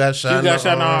 Q got shot in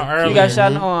the arm earlier. He got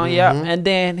shot in the arm, yeah. And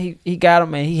then he got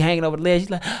him and he hanging over the ledge. He's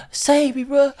like, save me,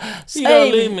 bro.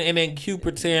 Save me. And then Q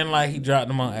pretend like he dropped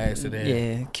him on accident.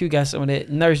 Yeah, Q got some of that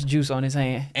nurse juice on his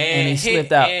hand. And he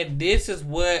slipped out. And this is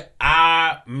what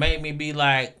made me be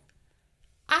like,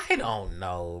 I don't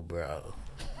know, bro.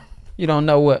 You don't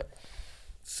know what?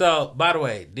 So, by the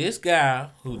way, this guy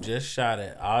who just shot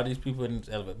at all these people in this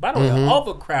elevator, by the way, an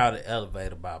overcrowded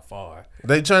elevator by far.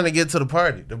 They trying to get to the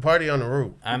party on the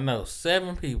roof. I know,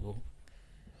 7 people.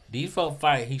 These folks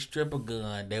fight, he strip a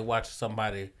gun, they watch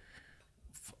somebody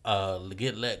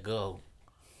get let go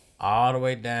all the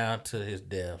way down to his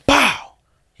death. Pow!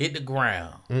 Hit the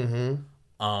ground.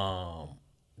 Mm-hmm.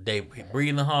 They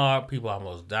breathing hard, people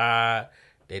almost died.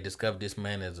 They discovered this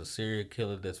man as a serial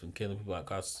killer that's been killing people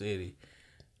across the city.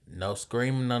 No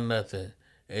screaming, no nothing.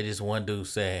 It's just one dude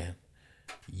saying,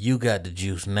 you got the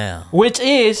juice now. Which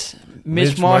is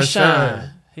Mitch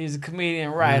Marchand. He's a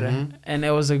comedian writer, and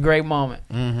it was a great moment.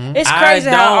 Mm-hmm. It's crazy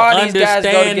how all these guys go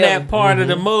understand together. that part of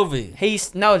the movie.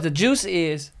 The juice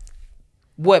is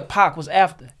what Pac was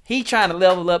after. He trying to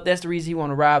level up. That's the reason he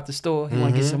want to rob the store. He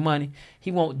want to get some money.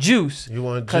 He want juice.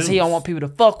 Because he don't want people to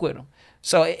fuck with him.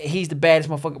 So he's the baddest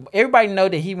motherfucker. Everybody know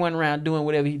that he went around doing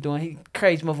whatever he doing. He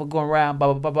crazy motherfucker going around,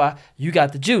 blah, blah, blah, blah. You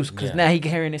got the juice. Because now he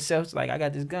can hear in himself, it's like, I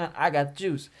got this gun, I got the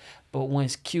juice. But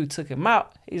once Q took him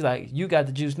out, he's like, you got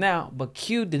the juice now. But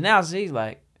Q denounced it. He's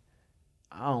like,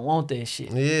 I don't want that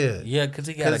shit. Yeah. Yeah, because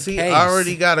he got a case. He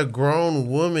already got a grown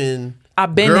woman. I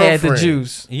been had the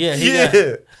juice. Yeah,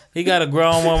 he got a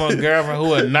grown woman girlfriend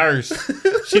who a nurse.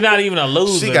 She not even a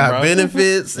loser. She got bro.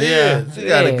 benefits. Yeah. She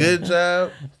got a good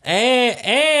job. And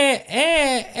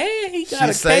he got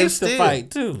a case to fight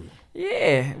too.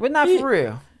 Yeah, but not for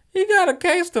real. He got a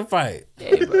case to fight.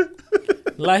 Yeah, but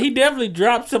Like, he definitely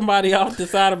dropped somebody off the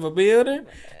side of a building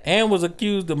and was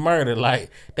accused of murder. Like,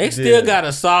 they still got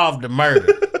to solve the murder.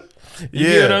 You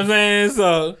get what I'm saying?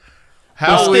 So,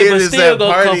 how weird is that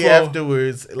party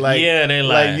afterwards? Like, they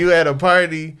like you at a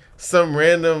party, some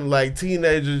random like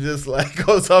teenager just like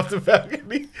goes off the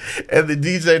balcony, and the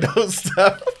DJ don't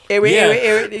stop. Because we didn't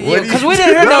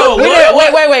hear no.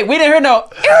 Wait. We didn't hear no.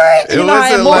 You know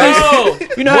how in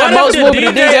movies. You know how in most movies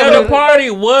the DJ at the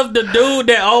party was the dude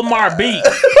that Omar beat.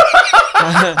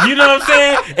 You know what I'm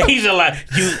saying? And he's just like,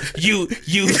 you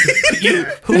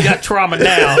who got trauma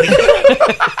now?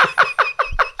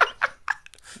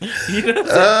 You know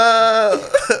what I'm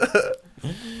saying?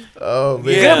 Oh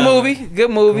man,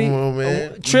 Good movie. Come on,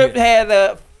 man. Trip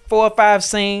had 4 or 5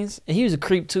 scenes, and he was a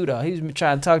creep too, though. He was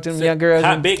trying to talk to them young girls.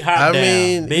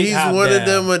 He's one of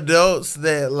them adults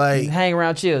that like hang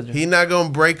around children. He not gonna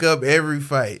break up every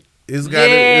fight. It's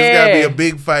gotta be a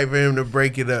big fight for him to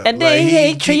break it up. And then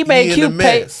he made Q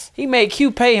pay. He made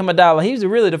Q pay him $1. He was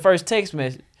really the first text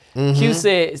message. Q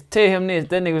said, "Tell him this."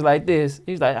 That nigga was like this.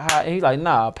 He's like,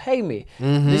 "Nah, pay me."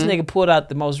 This nigga pulled out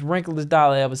the most wrinklest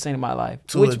dollar I ever seen in my life,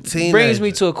 which brings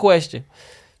me to a question.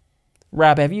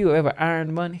 Rob, have you ever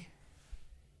earned money?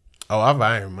 Oh, I've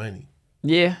earned money.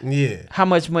 Yeah. Yeah. How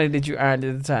much money did you earn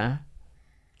at the time?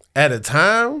 At a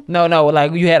time? No.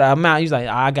 Like you had an amount. You was like,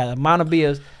 I got an amount of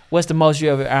bills. What's the most you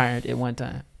ever earned at one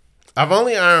time? I've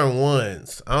only earned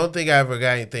once. I don't think I ever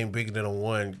got anything bigger than a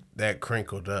one that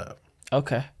crinkled up.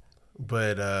 Okay.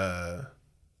 But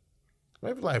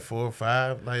maybe like 4 or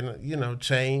 5, like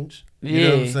change. You know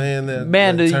what I'm saying?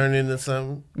 That turn into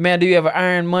something. Man, do you ever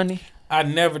earn money? I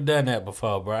never done that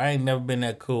before, bro. I ain't never been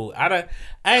that cool. I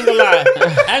ain't gonna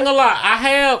lie.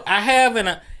 I have in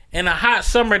a hot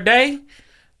summer day,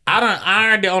 I done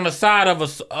ironed it on the side of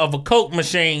a Coke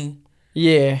machine.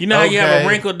 Yeah. You know how you have a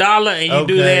wrinkled dollar and you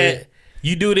do that.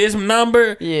 You do this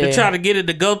number to try to get it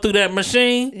to go through that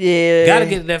machine. Yeah. Gotta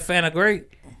get that Fanta grape.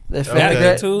 That's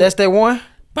that one?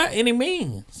 By any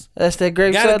means. That's that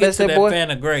grape. Gotta get that's to that boy.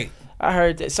 Fanta grape. I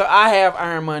heard that. So I have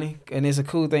earned money, and it's a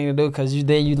cool thing to do because you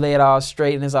lay it all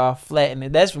straight and it's all flat, and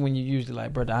that's when you usually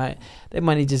like, brother, that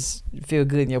money just feel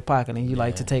good in your pocket, and you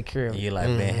like to take care of it. You like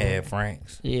Ben had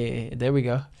Franks. Yeah, there we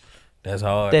go. That's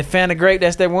hard. That Fanta grape,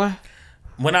 that's that one.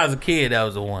 When I was a kid, that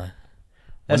was the one.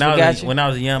 When I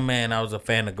was a young man, I was a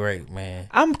fan of grape, man.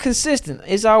 I'm consistent.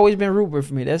 It's always been root beer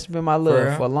for me. That's been my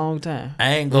love for a long time.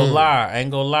 I ain't gonna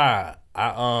lie.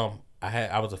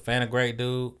 I was a fan of grape,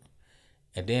 dude.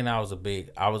 And then I was a big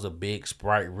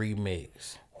Sprite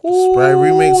remix. Ooh, Sprite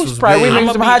remix was Sprite big. remix. I'm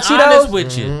Some hot gonna be honest Cheetos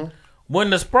with you. When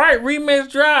the Sprite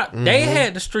remix dropped, they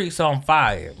had the streets on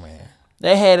fire, man.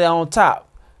 They had it on top.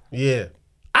 Yeah.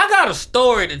 I got a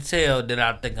story to tell that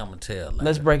I think I'm gonna tell.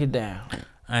 Let's break it down.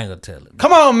 I ain't gonna tell it.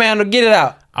 Come on, man, get it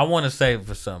out. I want to save it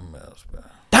for something else, bro.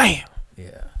 Damn.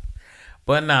 Yeah.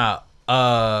 But now,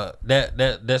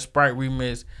 that Sprite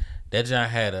remix, that John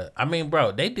had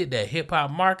bro, they did that hip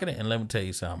hop marketing, and let me tell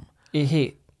you something. It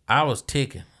hit. I was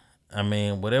ticking. I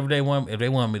mean, whatever they want, if they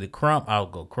want me to crump, I'll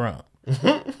go crump.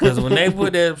 Because when they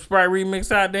put that Sprite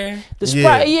remix out there, the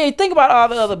Sprite, think about all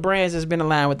the other brands that's been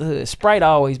aligned with the hood. Sprite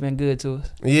always been good to us.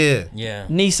 Yeah.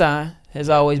 Nissan has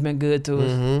always been good to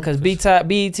us because BET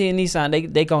and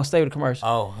Nissan they gonna stay with the commercial.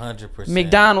 Oh, 100%.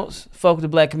 McDonald's fuck with the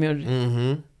black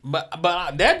community. But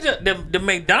that just the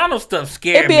McDonald's stuff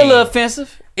scared me. It be a little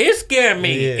offensive. It scared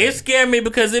me. Yeah. It scared me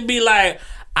because it be like,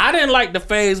 I didn't like the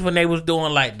phase when they was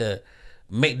doing like the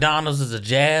McDonald's is a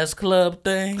jazz club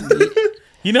thing.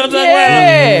 You know what I'm talking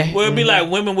about? Where it be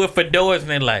like women with fedoras and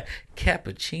they're like,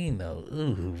 cappuccino,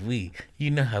 ooh,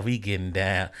 you know how we getting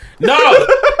down. No!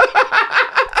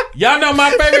 Y'all know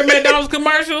my favorite McDonald's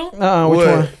commercial? Which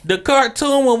one? The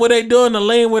cartoon one where they doing the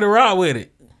lean with a rock with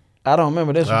it. I don't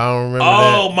remember this one. I don't remember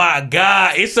that. Oh my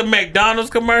God. It's a McDonald's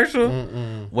commercial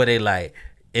where they like,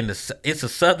 it's a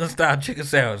Southern style chicken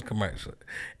sandwich commercial,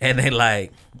 and they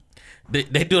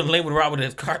doing the link with Robert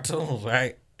his cartoons,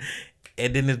 right?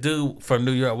 And then the dude from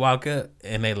New York walk up,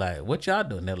 and they like, "What y'all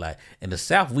doing?" They're like, "In the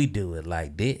South, we do it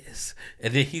like this."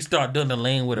 And then he start doing the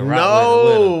lean with a rock.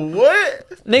 No, what?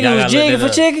 Nigga was jigging for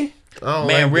chicken. Man,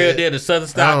 like real that. deal, the Southern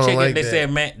style chicken. Like they that.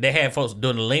 said, man, they had folks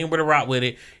doing the lean with a rock with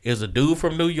it. It was a dude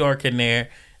from New York in there,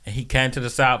 and he came to the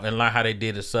South and learned how they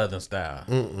did the Southern style.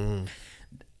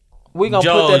 We gonna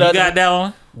Joe, put that you up. got that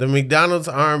one? The McDonald's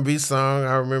R&B song,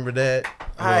 I remember that.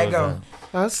 How it go?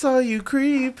 I saw you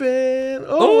creeping.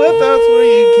 Oh, what thoughts were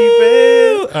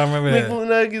you keeping? I remember that.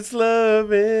 McNuggets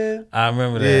loving. I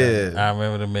remember that. Yeah. I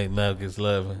remember the McNuggets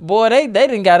loving. Boy, they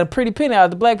done got a pretty penny out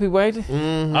of the black people, ain't they?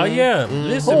 Oh yeah,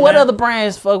 listen, What man. other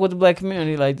brands fuck with the black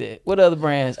community like that? What other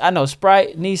brands? I know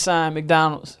Sprite, Nissan,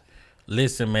 McDonald's.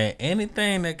 Listen, man.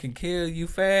 Anything that can kill you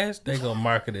fast, they gonna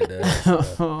market it to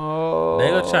us. They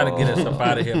gonna try to get us up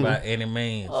out of here by any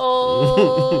means.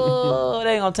 Oh,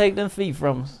 they gonna take them feet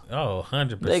from us. Oh,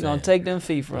 100%. They gonna take them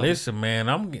feet from us. Listen, man.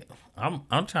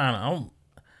 I'm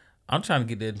trying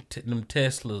to get them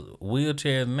Tesla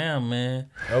wheelchairs now, man.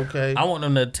 Okay. I want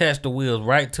them to attach the wheels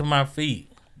right to my feet.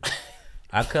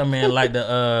 I come in like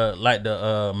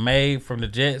the maid from the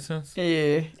Jetsons.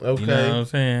 Yeah, Okay. You know what I'm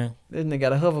saying? this nigga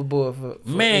got a hoverboard for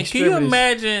Man, can you extremities.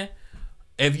 imagine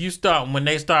if when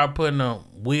they start putting the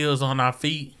wheels on our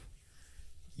feet?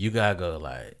 You gotta go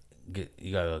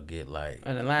get like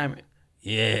an alignment?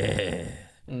 yeah.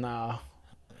 Nah,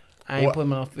 I ain't putting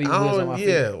my feet I wheels on don't- my feet.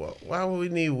 yeah, why would we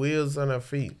need wheels on our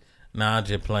feet? Nah, I'm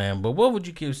just playing. But what would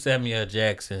you give Samuel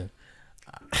Jackson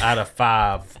out of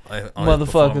 5 on his Motherfuckers.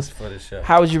 performance for the show?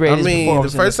 How would you rate I his mean, the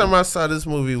performance? first time I saw this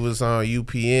movie was on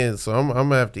UPN, so I'm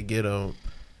gonna have to get on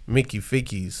Mickey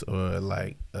Fickies or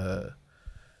like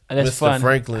That's Mr. fun.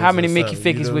 Franklin's How many or Mickey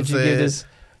something, Fickies know would you what I'm give saying?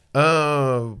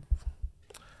 this?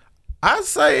 I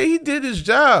say he did his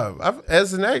job.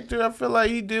 As an actor, I feel like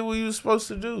he did what he was supposed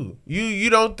to do. You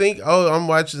don't think, oh, I'm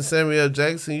watching Samuel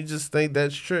Jackson. You just think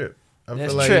that's Trip. I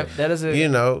That's feel like, Trip. That is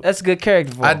that's a good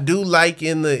character for I him. do like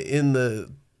in the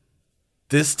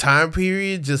this time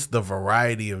period, just the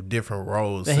variety of different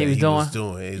roles That he was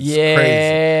doing. It's Yeah.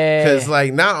 crazy. Because,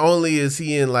 like, not only is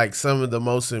he in, like, some of the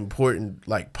most important,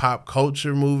 like, pop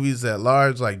culture movies at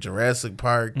large, like Jurassic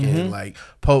Park and, like,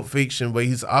 Pulp Fiction, but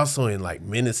he's also in, like,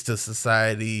 Menace to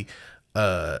Society,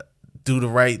 Do the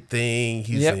Right Thing.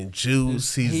 He's Yep. in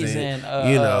Juice. He's in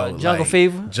Jungle like,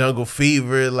 Fever. Jungle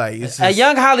Fever. Like, it's A just,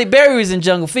 young Halle Berry was in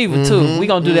Jungle Fever, too. We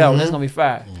gonna do that one. That's gonna be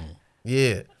fire.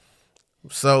 yeah.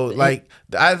 So, like,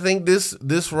 I think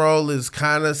this role is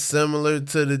kind of similar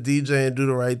to the DJ and Do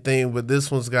the Right Thing, but this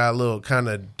one's got a little kind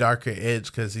of darker edge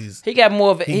because He got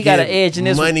more of he got an get edge in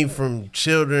this one. money from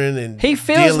children and He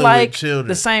feels dealing like with children.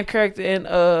 the same character in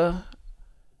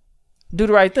Do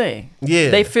the Right Thing. Yeah,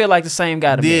 They feel like the same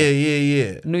guy to me.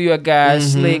 yeah. New York guy,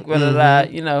 slick, blah, blah, blah,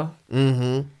 you know.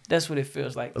 Mm-hmm. That's what it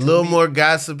feels like. A little more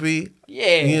gossipy.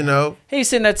 Yeah. You know. He's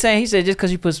sitting there saying, he said, just because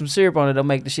you put some syrup on it, don't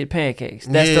make the shit pancakes.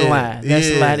 That's the Yeah, line. That's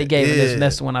the line he gave in this, and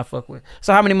that's the one I fuck with.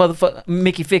 So how many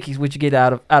Mickey Fickies would you get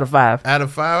out of 5? Out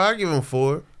of 5, I'll give him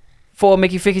 4. 4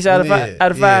 Mickey Fickies out of 5?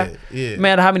 Out of 5? Yeah.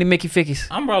 Man, how many Mickey Fickies?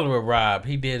 I'm rolling with Rob.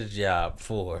 He did his job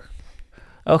 4.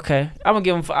 Okay. I'm gonna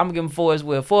give him 4 as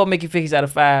well. 4 Mickey Fickies out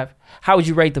of 5. How would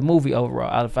you rate the movie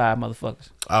overall out of 5, motherfuckers?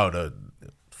 Oh, the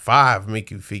 5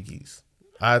 Mickey Fickies.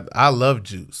 I love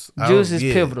Juice. Juice is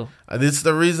pivotal. This is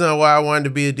the reason why I wanted to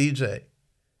be a DJ.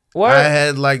 What? I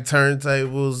had like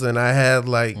turntables and I had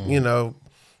like, you know,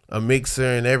 a mixer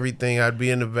and everything. I'd be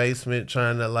in the basement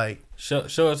trying to like Show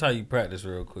us how you practice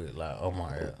real quick, like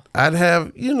Omar. I'd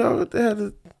have, you know, they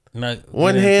had No,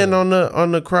 one hand on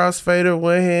the crossfader,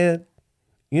 one hand,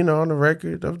 you know, on the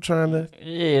record. I'm trying to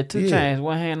Yeah, 2 chains.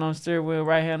 One hand on the steering wheel,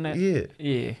 right hand on that. yeah.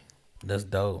 Yeah. That's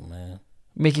dope, man.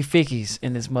 Mickey Fickies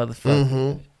in this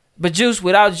motherfucker. But Juice,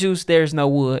 without Juice, there's no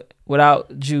Wood.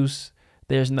 Without Juice,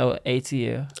 there's no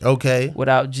ATL. Okay.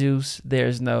 Without Juice,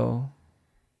 there's no,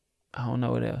 I don't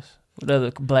know what else. What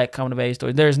other black coming of age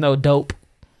story? There's no Dope.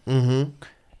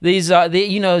 These are,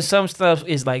 you know, some stuff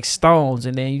is like stones,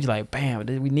 and then you like, bam,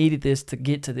 we needed this to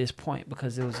get to this point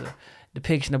because it was a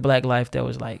depiction of black life that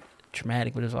was like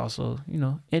traumatic, but it was also, you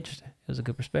know, interesting. It was a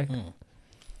good perspective.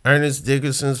 Ernest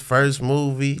Dickerson's first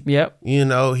movie. Yep. You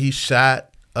know, he shot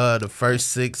the first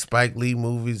 6 Spike Lee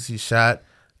movies. He shot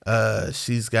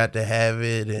She's Got to Have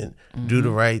It and Do the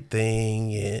Right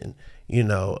Thing and, you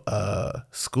know,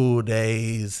 School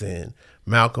Days and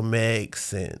Malcolm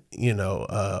X and, you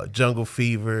know, Jungle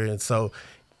Fever. And so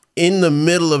in the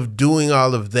middle of doing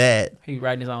all of that, He's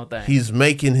writing his own thing. he's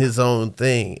making his own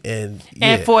thing. And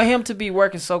And for him to be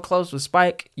working so close with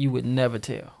Spike, you would never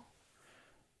tell.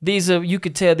 you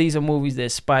could tell these are movies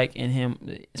that Spike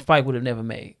would have never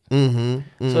made.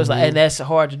 Mm-hmm. So it's like, and that's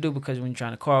hard to do because when you're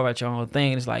trying to carve out your own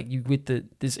thing, it's like you with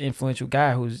this influential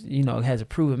guy who's has a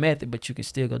proven method, but you can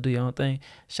still go do your own thing.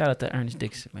 Shout out to Ernest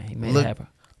Dixon, man. He made it happen.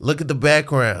 Look at the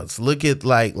backgrounds. Look at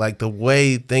like the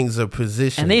way things are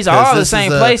positioned. And these are all the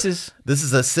same places. This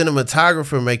is a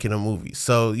cinematographer making a movie.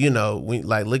 So,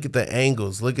 look at the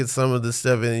angles. Look at some of the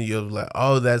stuff and you're like,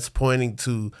 oh, that's pointing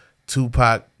to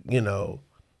Tupac,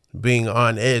 being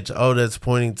on edge. Oh, that's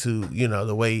pointing to,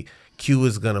 the way Q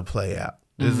is gonna play out.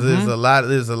 There's a lot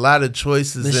of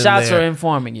choices. The shots are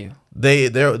informing you.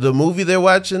 The movie they're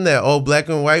watching, that old black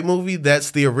and white movie,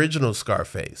 that's the original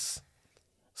Scarface.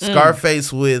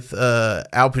 Scarface with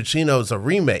Al Pacino is a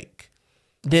remake.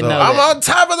 Didn't know I'm that. on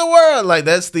top of the world. Like,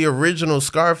 that's the original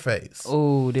Scarface.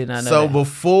 Oh, did not know so that.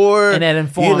 Before, and that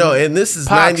informed and this is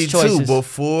Pac's 92, choices.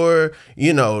 before,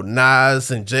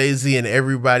 Nas and Jay-Z and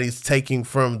everybody's taking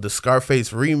from the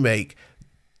Scarface remake,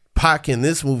 Pac in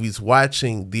this movie's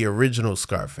watching the original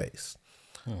Scarface.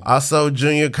 Also,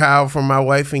 Junior Kyle from My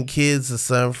Wife and Kids, the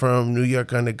son from New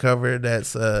York Undercover,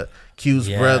 that's Q's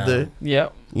brother.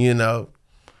 Yep.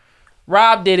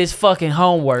 Rob did his fucking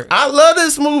homework. I love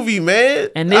this movie, man.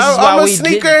 And this is why I'm a we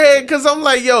sneakerhead because I'm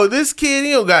like, yo, this kid,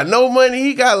 he don't got no money.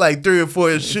 He got like 3 or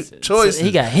 4 choices.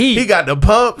 He got heat. He got the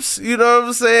pumps. You know what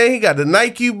I'm saying? He got the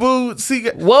Nike boots.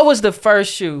 What was the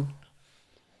first shoe?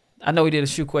 I know we did a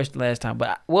shoe question last time,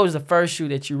 but what was the first shoe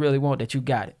that you really want that you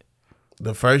got it?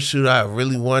 The first shoe I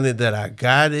really wanted that I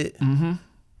got it,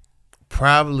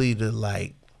 probably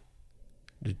the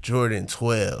Jordan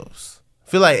 12s.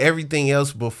 I feel like everything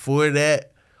else before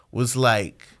that was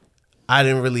like, I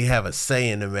didn't really have a say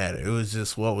in the matter. It was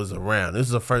just what was around. This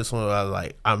is the first one where I was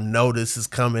like, I know this is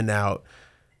coming out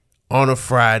on a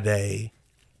Friday.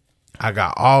 I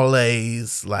got all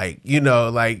A's,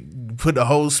 put the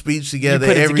whole speech together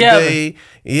every day.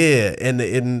 Yeah,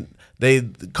 and they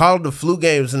called the flu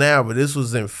games now, but this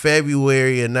was in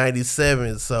February of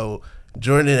 '97, so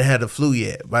Jordan didn't have the flu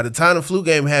yet. By the time the flu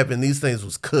game happened, these things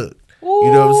was cooked. Ooh.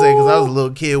 You know what I'm saying? Because I was a little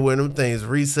kid wearing them things,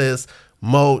 recess,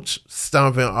 mulch,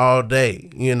 stomping all day,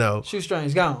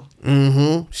 Shoestrings gone.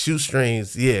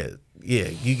 Shoestrings, yeah. Yeah,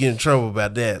 you get in trouble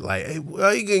about that. Like, hey,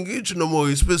 well, you can't get you no more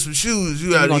expensive shoes.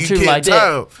 You can't like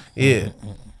tie them. Yeah.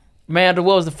 Man,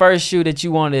 what was the first shoe that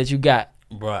you wanted that you got?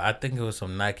 Bro, I think it was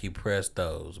some Nike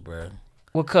Prestos, bro.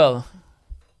 What color?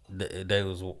 They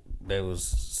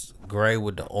was gray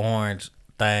with the orange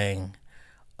thing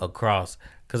across.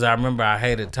 Cause I remember I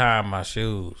hated tying my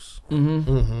shoes,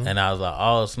 and I was like,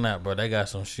 "Oh snap, bro! They got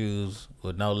some shoes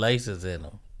with no laces in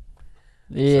them."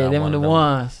 Yeah, So them were the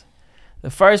ones. The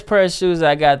first pair of shoes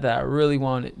I got that I really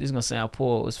wanted, this is gonna sound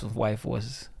poor, was for white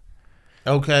forces.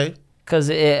 Okay. Cause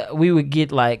we would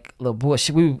get like little boy.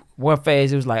 One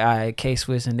phase it was like, all right,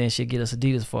 K-Swiss, and then she'd get us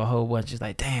Adidas for a whole bunch. It's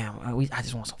like, damn, I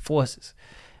just want some forces.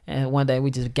 And one day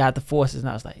we just got the forces, and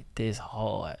I was like, this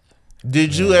hard.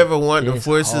 Did you ever want the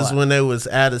forces hard when they was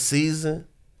out of season?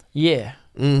 Yeah.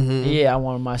 Yeah, I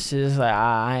wanted my shit. It's like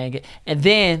I ain't get. And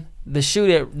then the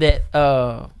shoe that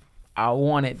I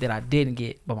wanted that I didn't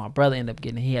get, but my brother ended up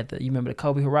getting. He had you remember the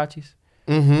Kobe Huaraches?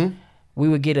 We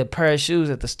would get a pair of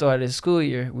shoes at the start of the school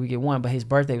year. We get one, but his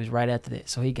birthday was right after that,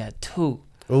 so he got 2.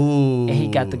 Ooh. And he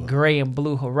got the gray and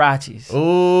blue Huaraches.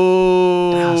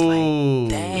 Ooh. And I was like,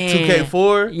 damn.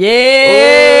 2K4?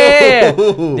 Yeah.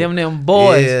 Ooh. Them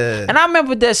boys. Yeah. And I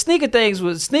remember that sneakers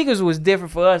was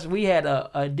different for us. We had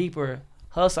a deeper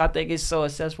hustle. I think it's so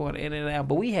accessible on the internet now.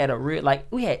 But we had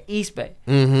we had East Bay.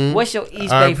 What's your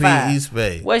East Bay 5? East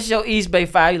Bay. What's your East Bay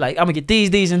 5? You're like, I'm gonna get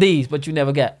these, and these, but you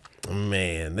never got.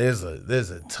 Man, there's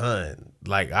a ton.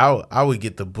 Like I would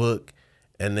get the book,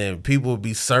 and then people would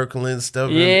be circling stuff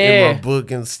in my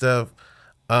book and stuff.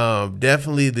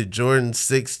 Definitely the Jordan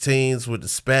 16s with the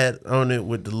spat on it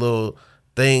with the little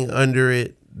thing under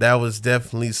it. That was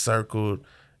definitely circled.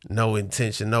 No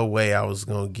intention, no way I was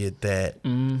gonna get that.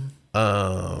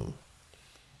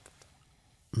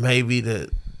 Maybe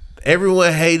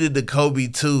everyone hated the Kobe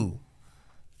 2.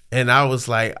 And I was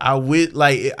like, I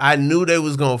knew they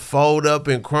was gonna fold up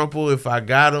and crumple if I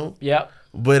got them. Yep.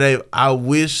 But I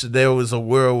wish there was a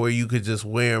world where you could just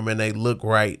wear them and they look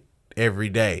right every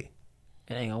day.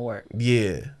 It ain't gonna work.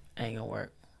 Yeah. Ain't gonna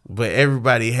work. But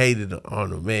everybody hated on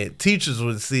them, man. Teachers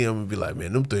would see them and be like,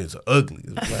 man, them things are ugly.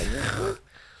 It was like,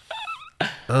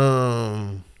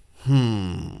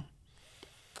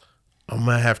 I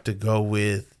might have to go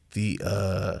with the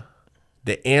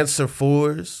Answer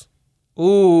 4s.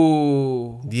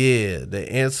 Ooh. Yeah,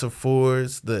 the Answer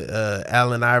 4s, the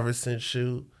Allen Iverson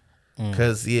shoe.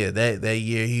 Cause that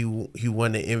year he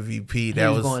won the MVP. He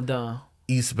was going dumb.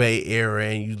 East Bay era,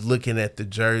 and you looking at the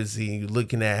jersey, and you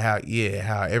looking at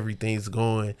how everything's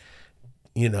going.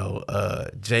 You know,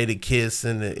 Jada Kiss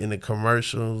in the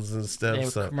commercials and stuff. Their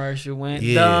so commercial went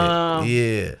dumb.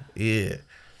 Yeah.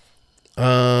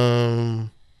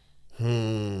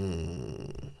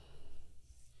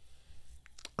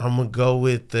 I'm gonna go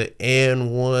with the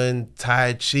N1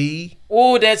 Tai Chi.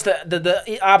 Oh, that's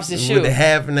the opposite shoe. With the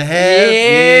half and a half.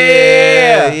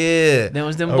 Yeah. That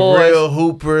was them a boys. Real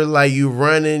hooper, like you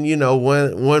running, you know,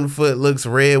 one foot looks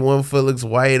red, one foot looks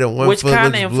white, and one Which foot looks blue.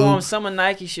 Which kind of informed some of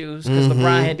Nike shoes, because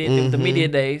LeBron had did the media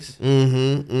days.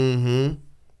 And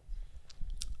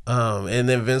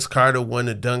then Vince Carter won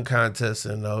the dunk contest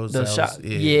in those.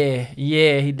 Yeah,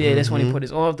 he did. That's when he put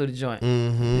his arm through the joint.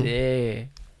 Yeah.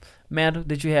 Mandel,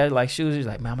 did you have like shoes? You're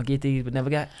like, man, I'm gonna get these, but never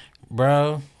got.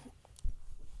 Bro,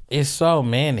 it's so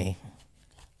many.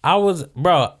 I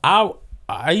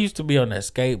used to be on that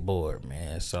skateboard,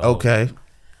 man. So okay,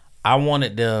 I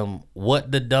wanted them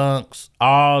What the Dunks,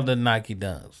 all the Nike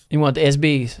Dunks. You want the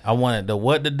SBs? I wanted the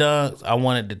What the Dunks. I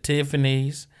wanted the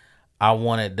Tiffany's. I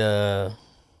wanted the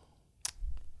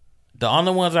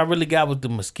only ones I really got was the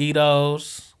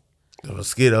Mosquitoes. The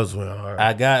Mosquitoes went hard.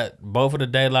 I got both of the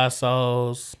De La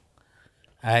Souls.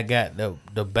 I got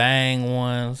the Bang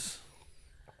ones.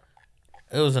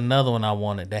 It was another one I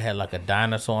wanted that had like a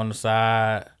dinosaur on the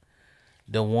side.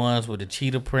 The ones with the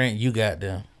cheetah print, you got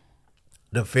them.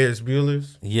 The Ferris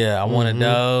Bueller's? Yeah, I wanted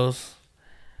those.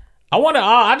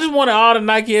 I just wanted all the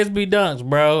Nike SB Dunks,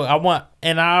 bro.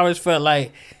 And I always felt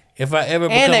like if I ever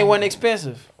and they weren't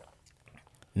expensive.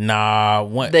 Nah,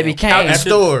 they became out the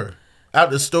store. Out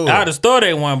the store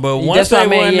they won, but once they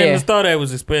won in the store, they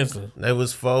was expensive. They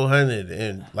was $400,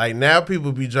 and like now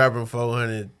people be dropping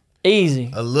 $400 easy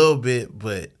a little bit,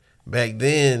 but back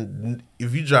then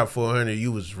if you dropped $400,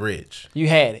 you was rich. You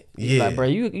had it. Yeah, like, bro,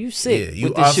 you sick. Yeah,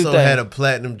 you also had a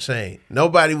platinum chain.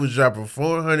 Nobody was dropping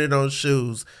 $400 on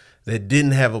shoes that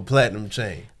didn't have a platinum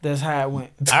chain. That's how it went.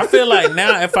 I feel like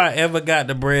now if I ever got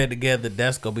the bread together,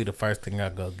 that's gonna be the first thing I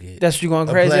go get. That's what you going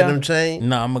crazy? A platinum chain?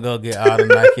 No, I'm gonna go get all the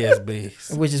Nike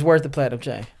SBs. Which is worth the platinum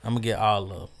chain. I'm gonna get all of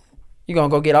them. You gonna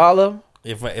go get all of them?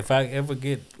 If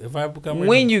I become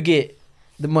when you get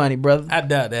the money, brother. I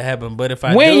doubt that happen, but if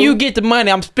I when you get the money,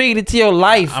 I'm speaking to your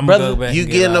life, brother. You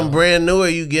getting them brand new, or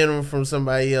you getting them from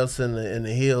somebody else in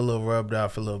the heel, a little rubbed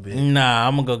off a little bit? Nah,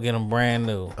 I'm gonna go get them brand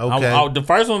new. Okay. The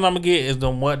first ones I'm gonna get is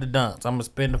them What the Dunks. I'm gonna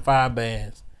spend the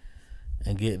 $5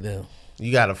 and get them.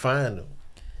 You gotta find them.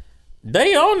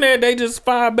 They on there. They just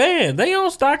 $5. They on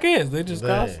StockX. They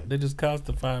just cost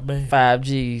the $5. 5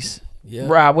 G's. Yeah.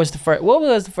 Rob, what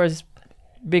was the first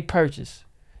big purchase?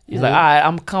 He's like, all right,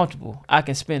 I'm comfortable. I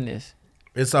can spend this.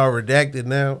 It's all redacted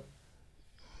now.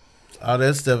 All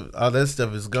that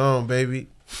stuff is gone, baby.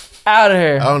 Out of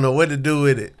here. I don't know what to do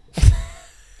with it.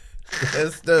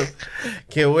 That stuff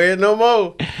can't wear it no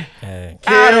more.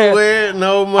 Can't wear it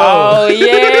no more. Oh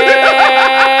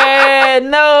yeah,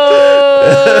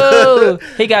 no.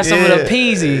 He got some of the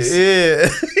Peasies. Yeah.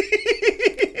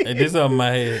 Hey, this on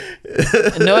my head.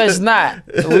 No, it's not.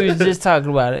 We was just talking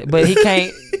about it, but he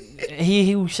can't.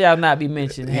 He who shall not be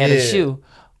mentioned had a shoe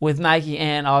with Nike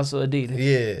and also Adidas.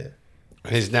 Yeah.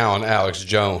 He's now on Alex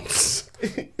Jones.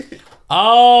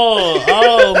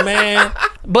 Oh man.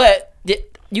 But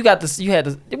you got this. You had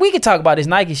this. We could talk about his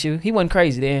Nike shoe. He wasn't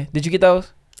crazy then. Did you get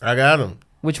those? I got them.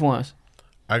 Which ones?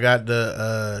 I got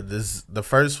the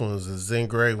first ones, the Zen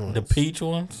Gray ones. The peach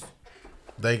ones.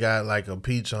 They got like a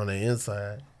peach on the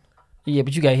inside. Yeah,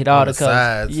 but you got hit all the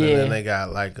sides, yeah. And then they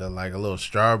got like a little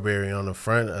strawberry on the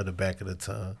front of the back of the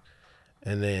tongue,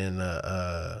 and then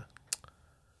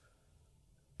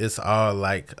it's all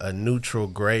like a neutral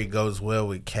gray, goes well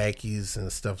with khakis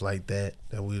and stuff like that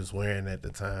we was wearing at the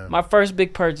time. My first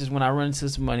big purchase when I run into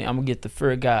some money, I'm gonna get the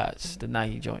Fear Gods, the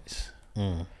Nike joints.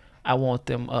 I want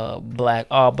them all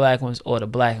black ones or the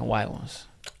black and white ones.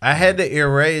 I had the Air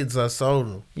Raids. I sold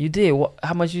them. You did?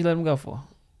 How much you let them go for?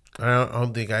 I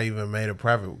don't think I even made a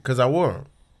profit because I wore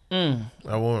them.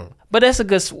 I wore them. But that's a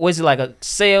good. Was it like a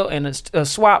sale and a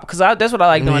swap? Because that's what I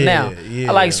like doing now. Yeah.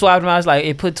 I like swapping. I was like,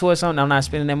 it put towards something. I'm not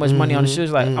spending that much money on the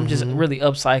shoes. Like I'm just really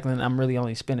upcycling. I'm really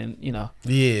only spending,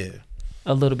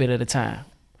 a little bit at a time.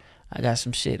 I got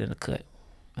some shit in the cut.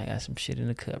 Bro.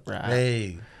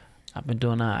 Hey, I've been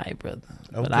doing all right, brother.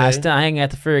 Okay. But I ain't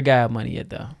got the Fear God money yet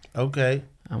though. Okay.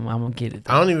 I'm gonna get it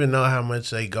though. I don't even know how much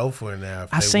they go for now.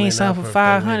 I seen something for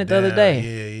 $500 the other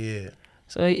day. Yeah.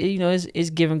 So it's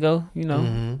give and go.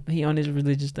 He on his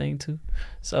religious thing too.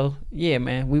 So yeah,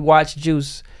 man. We watch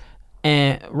Juice,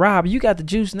 and Rob, you got the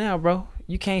juice now, bro.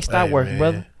 You can't stop working,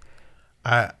 man.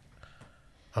 brother.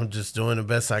 I'm just doing the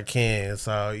best I can.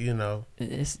 So,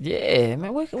 Yeah,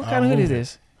 man. What kind of hood is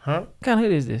this? Huh? What kind of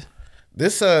hood is this?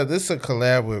 This a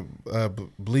collab with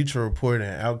Bleacher Report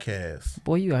and Outkast.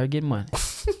 Boy, you out here getting money.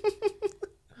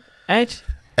 Ain't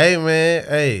you? Hey, man.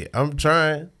 Hey, I'm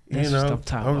trying. That's what I'm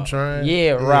talking I'm about. trying.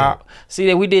 Yeah, Rob. See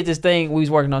that we did this thing. We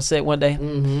was working on set one day,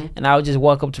 and I would just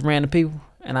walk up to random people,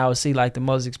 and I would see like the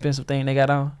most expensive thing they got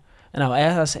on, and I would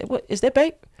ask. I said, "What is that,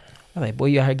 babe?" I'm like, "Boy,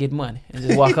 you out here getting money," and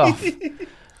just walk off.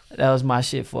 That was my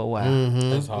shit for a while.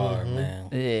 That's hard, man.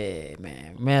 Yeah,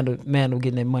 man. Man will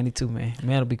getting that money too, man.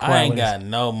 Man will be quiet. I ain't got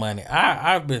no money.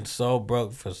 I've been so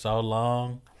broke for so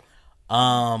long.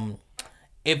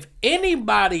 If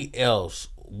anybody else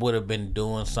would have been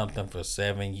doing something for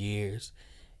 7 years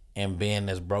and being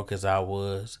as broke as I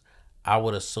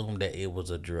would assume that it was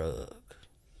a drug.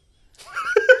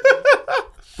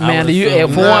 Man, you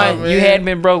hadn't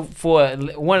been broke for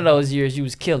one of those years. You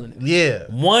was killing it. Yeah,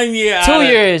 1 year. 2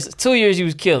 years. 2 years. You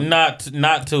was killing. Not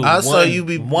two. I saw you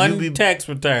be one tax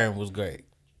return was great.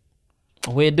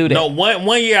 We'll do that. No,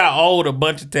 one year I owed a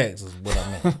bunch of taxes. What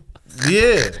I meant.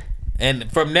 Yeah,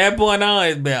 and from that point on,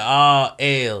 it's been all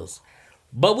L's.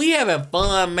 But we having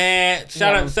fun, man.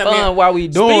 Shout out to Samuel. Fun while we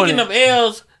doing Speaking of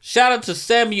L's, shout out to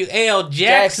Samuel L.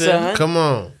 Jackson. come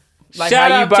on. Like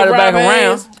Shout how you out brought to it back Rob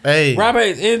around. Hayes. Hey, Rob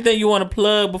Hayes, anything you want to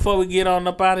plug before we get on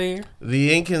up out of here?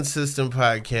 The Inconsistent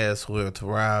Podcast with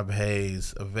Rob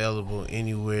Hayes, available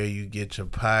anywhere you get your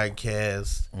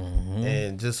podcast.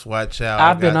 And just watch out.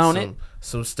 I've been on it.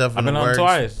 Some stuff I've in been the on works.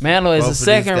 twice. Mano is Both a of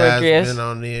second these guys request. been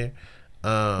on there.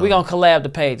 We gonna collab the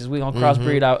pages. We gonna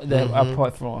crossbreed our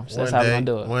platforms. That's how we gonna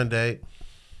do it. One day.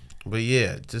 But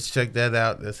yeah, just check that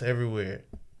out. That's everywhere.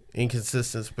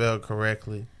 Inconsistent spelled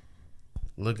correctly.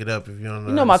 Look it up if you don't know.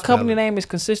 You know my company name is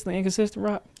Consistently Inconsistent,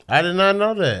 Rob. I did not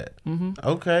know that.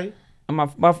 Okay. And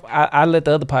I let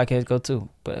the other podcast go too,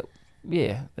 but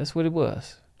yeah, that's what it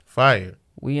was. Fire.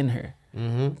 We in here.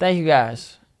 Thank you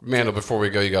guys. Mando, before we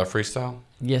go, you got a freestyle?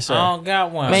 Yes, sir. I don't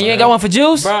got one. Man, you ain't got one for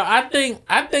Juice? Bro, I think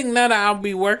now that I'll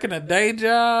be working a day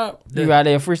job. You out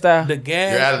there freestyle? The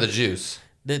gas. You're out of the juice.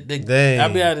 Dang.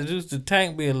 I'll be out of juice. The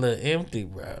tank be a little empty,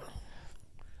 bro.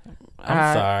 I'm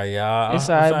Alright. sorry, y'all. It's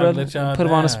all right, brother. Put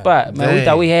him on the spot, man. Dang. We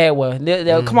thought we had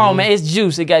one. Come on, man. It's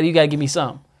Juice. You got to give me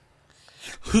something.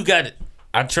 Who got it?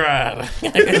 I tried.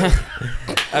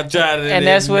 I tried it. And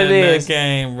that's what it is. That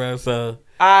came, bro. So,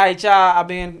 All right, y'all. I've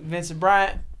been Vincent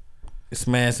Bryant. it's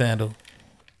Man Sandal.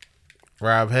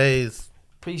 Rob Hayes.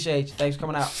 Appreciate you. Thanks for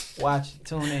coming out. Watch.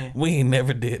 Tune in. We ain't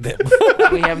never did that before.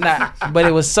 We have not. But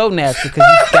it was so natural because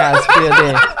you guys still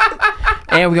there.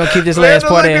 And we're going to keep this last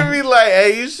part Look in. at me like,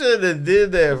 hey, you should have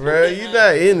did that, bro. You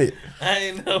not in it. I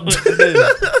ain't know what to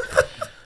do.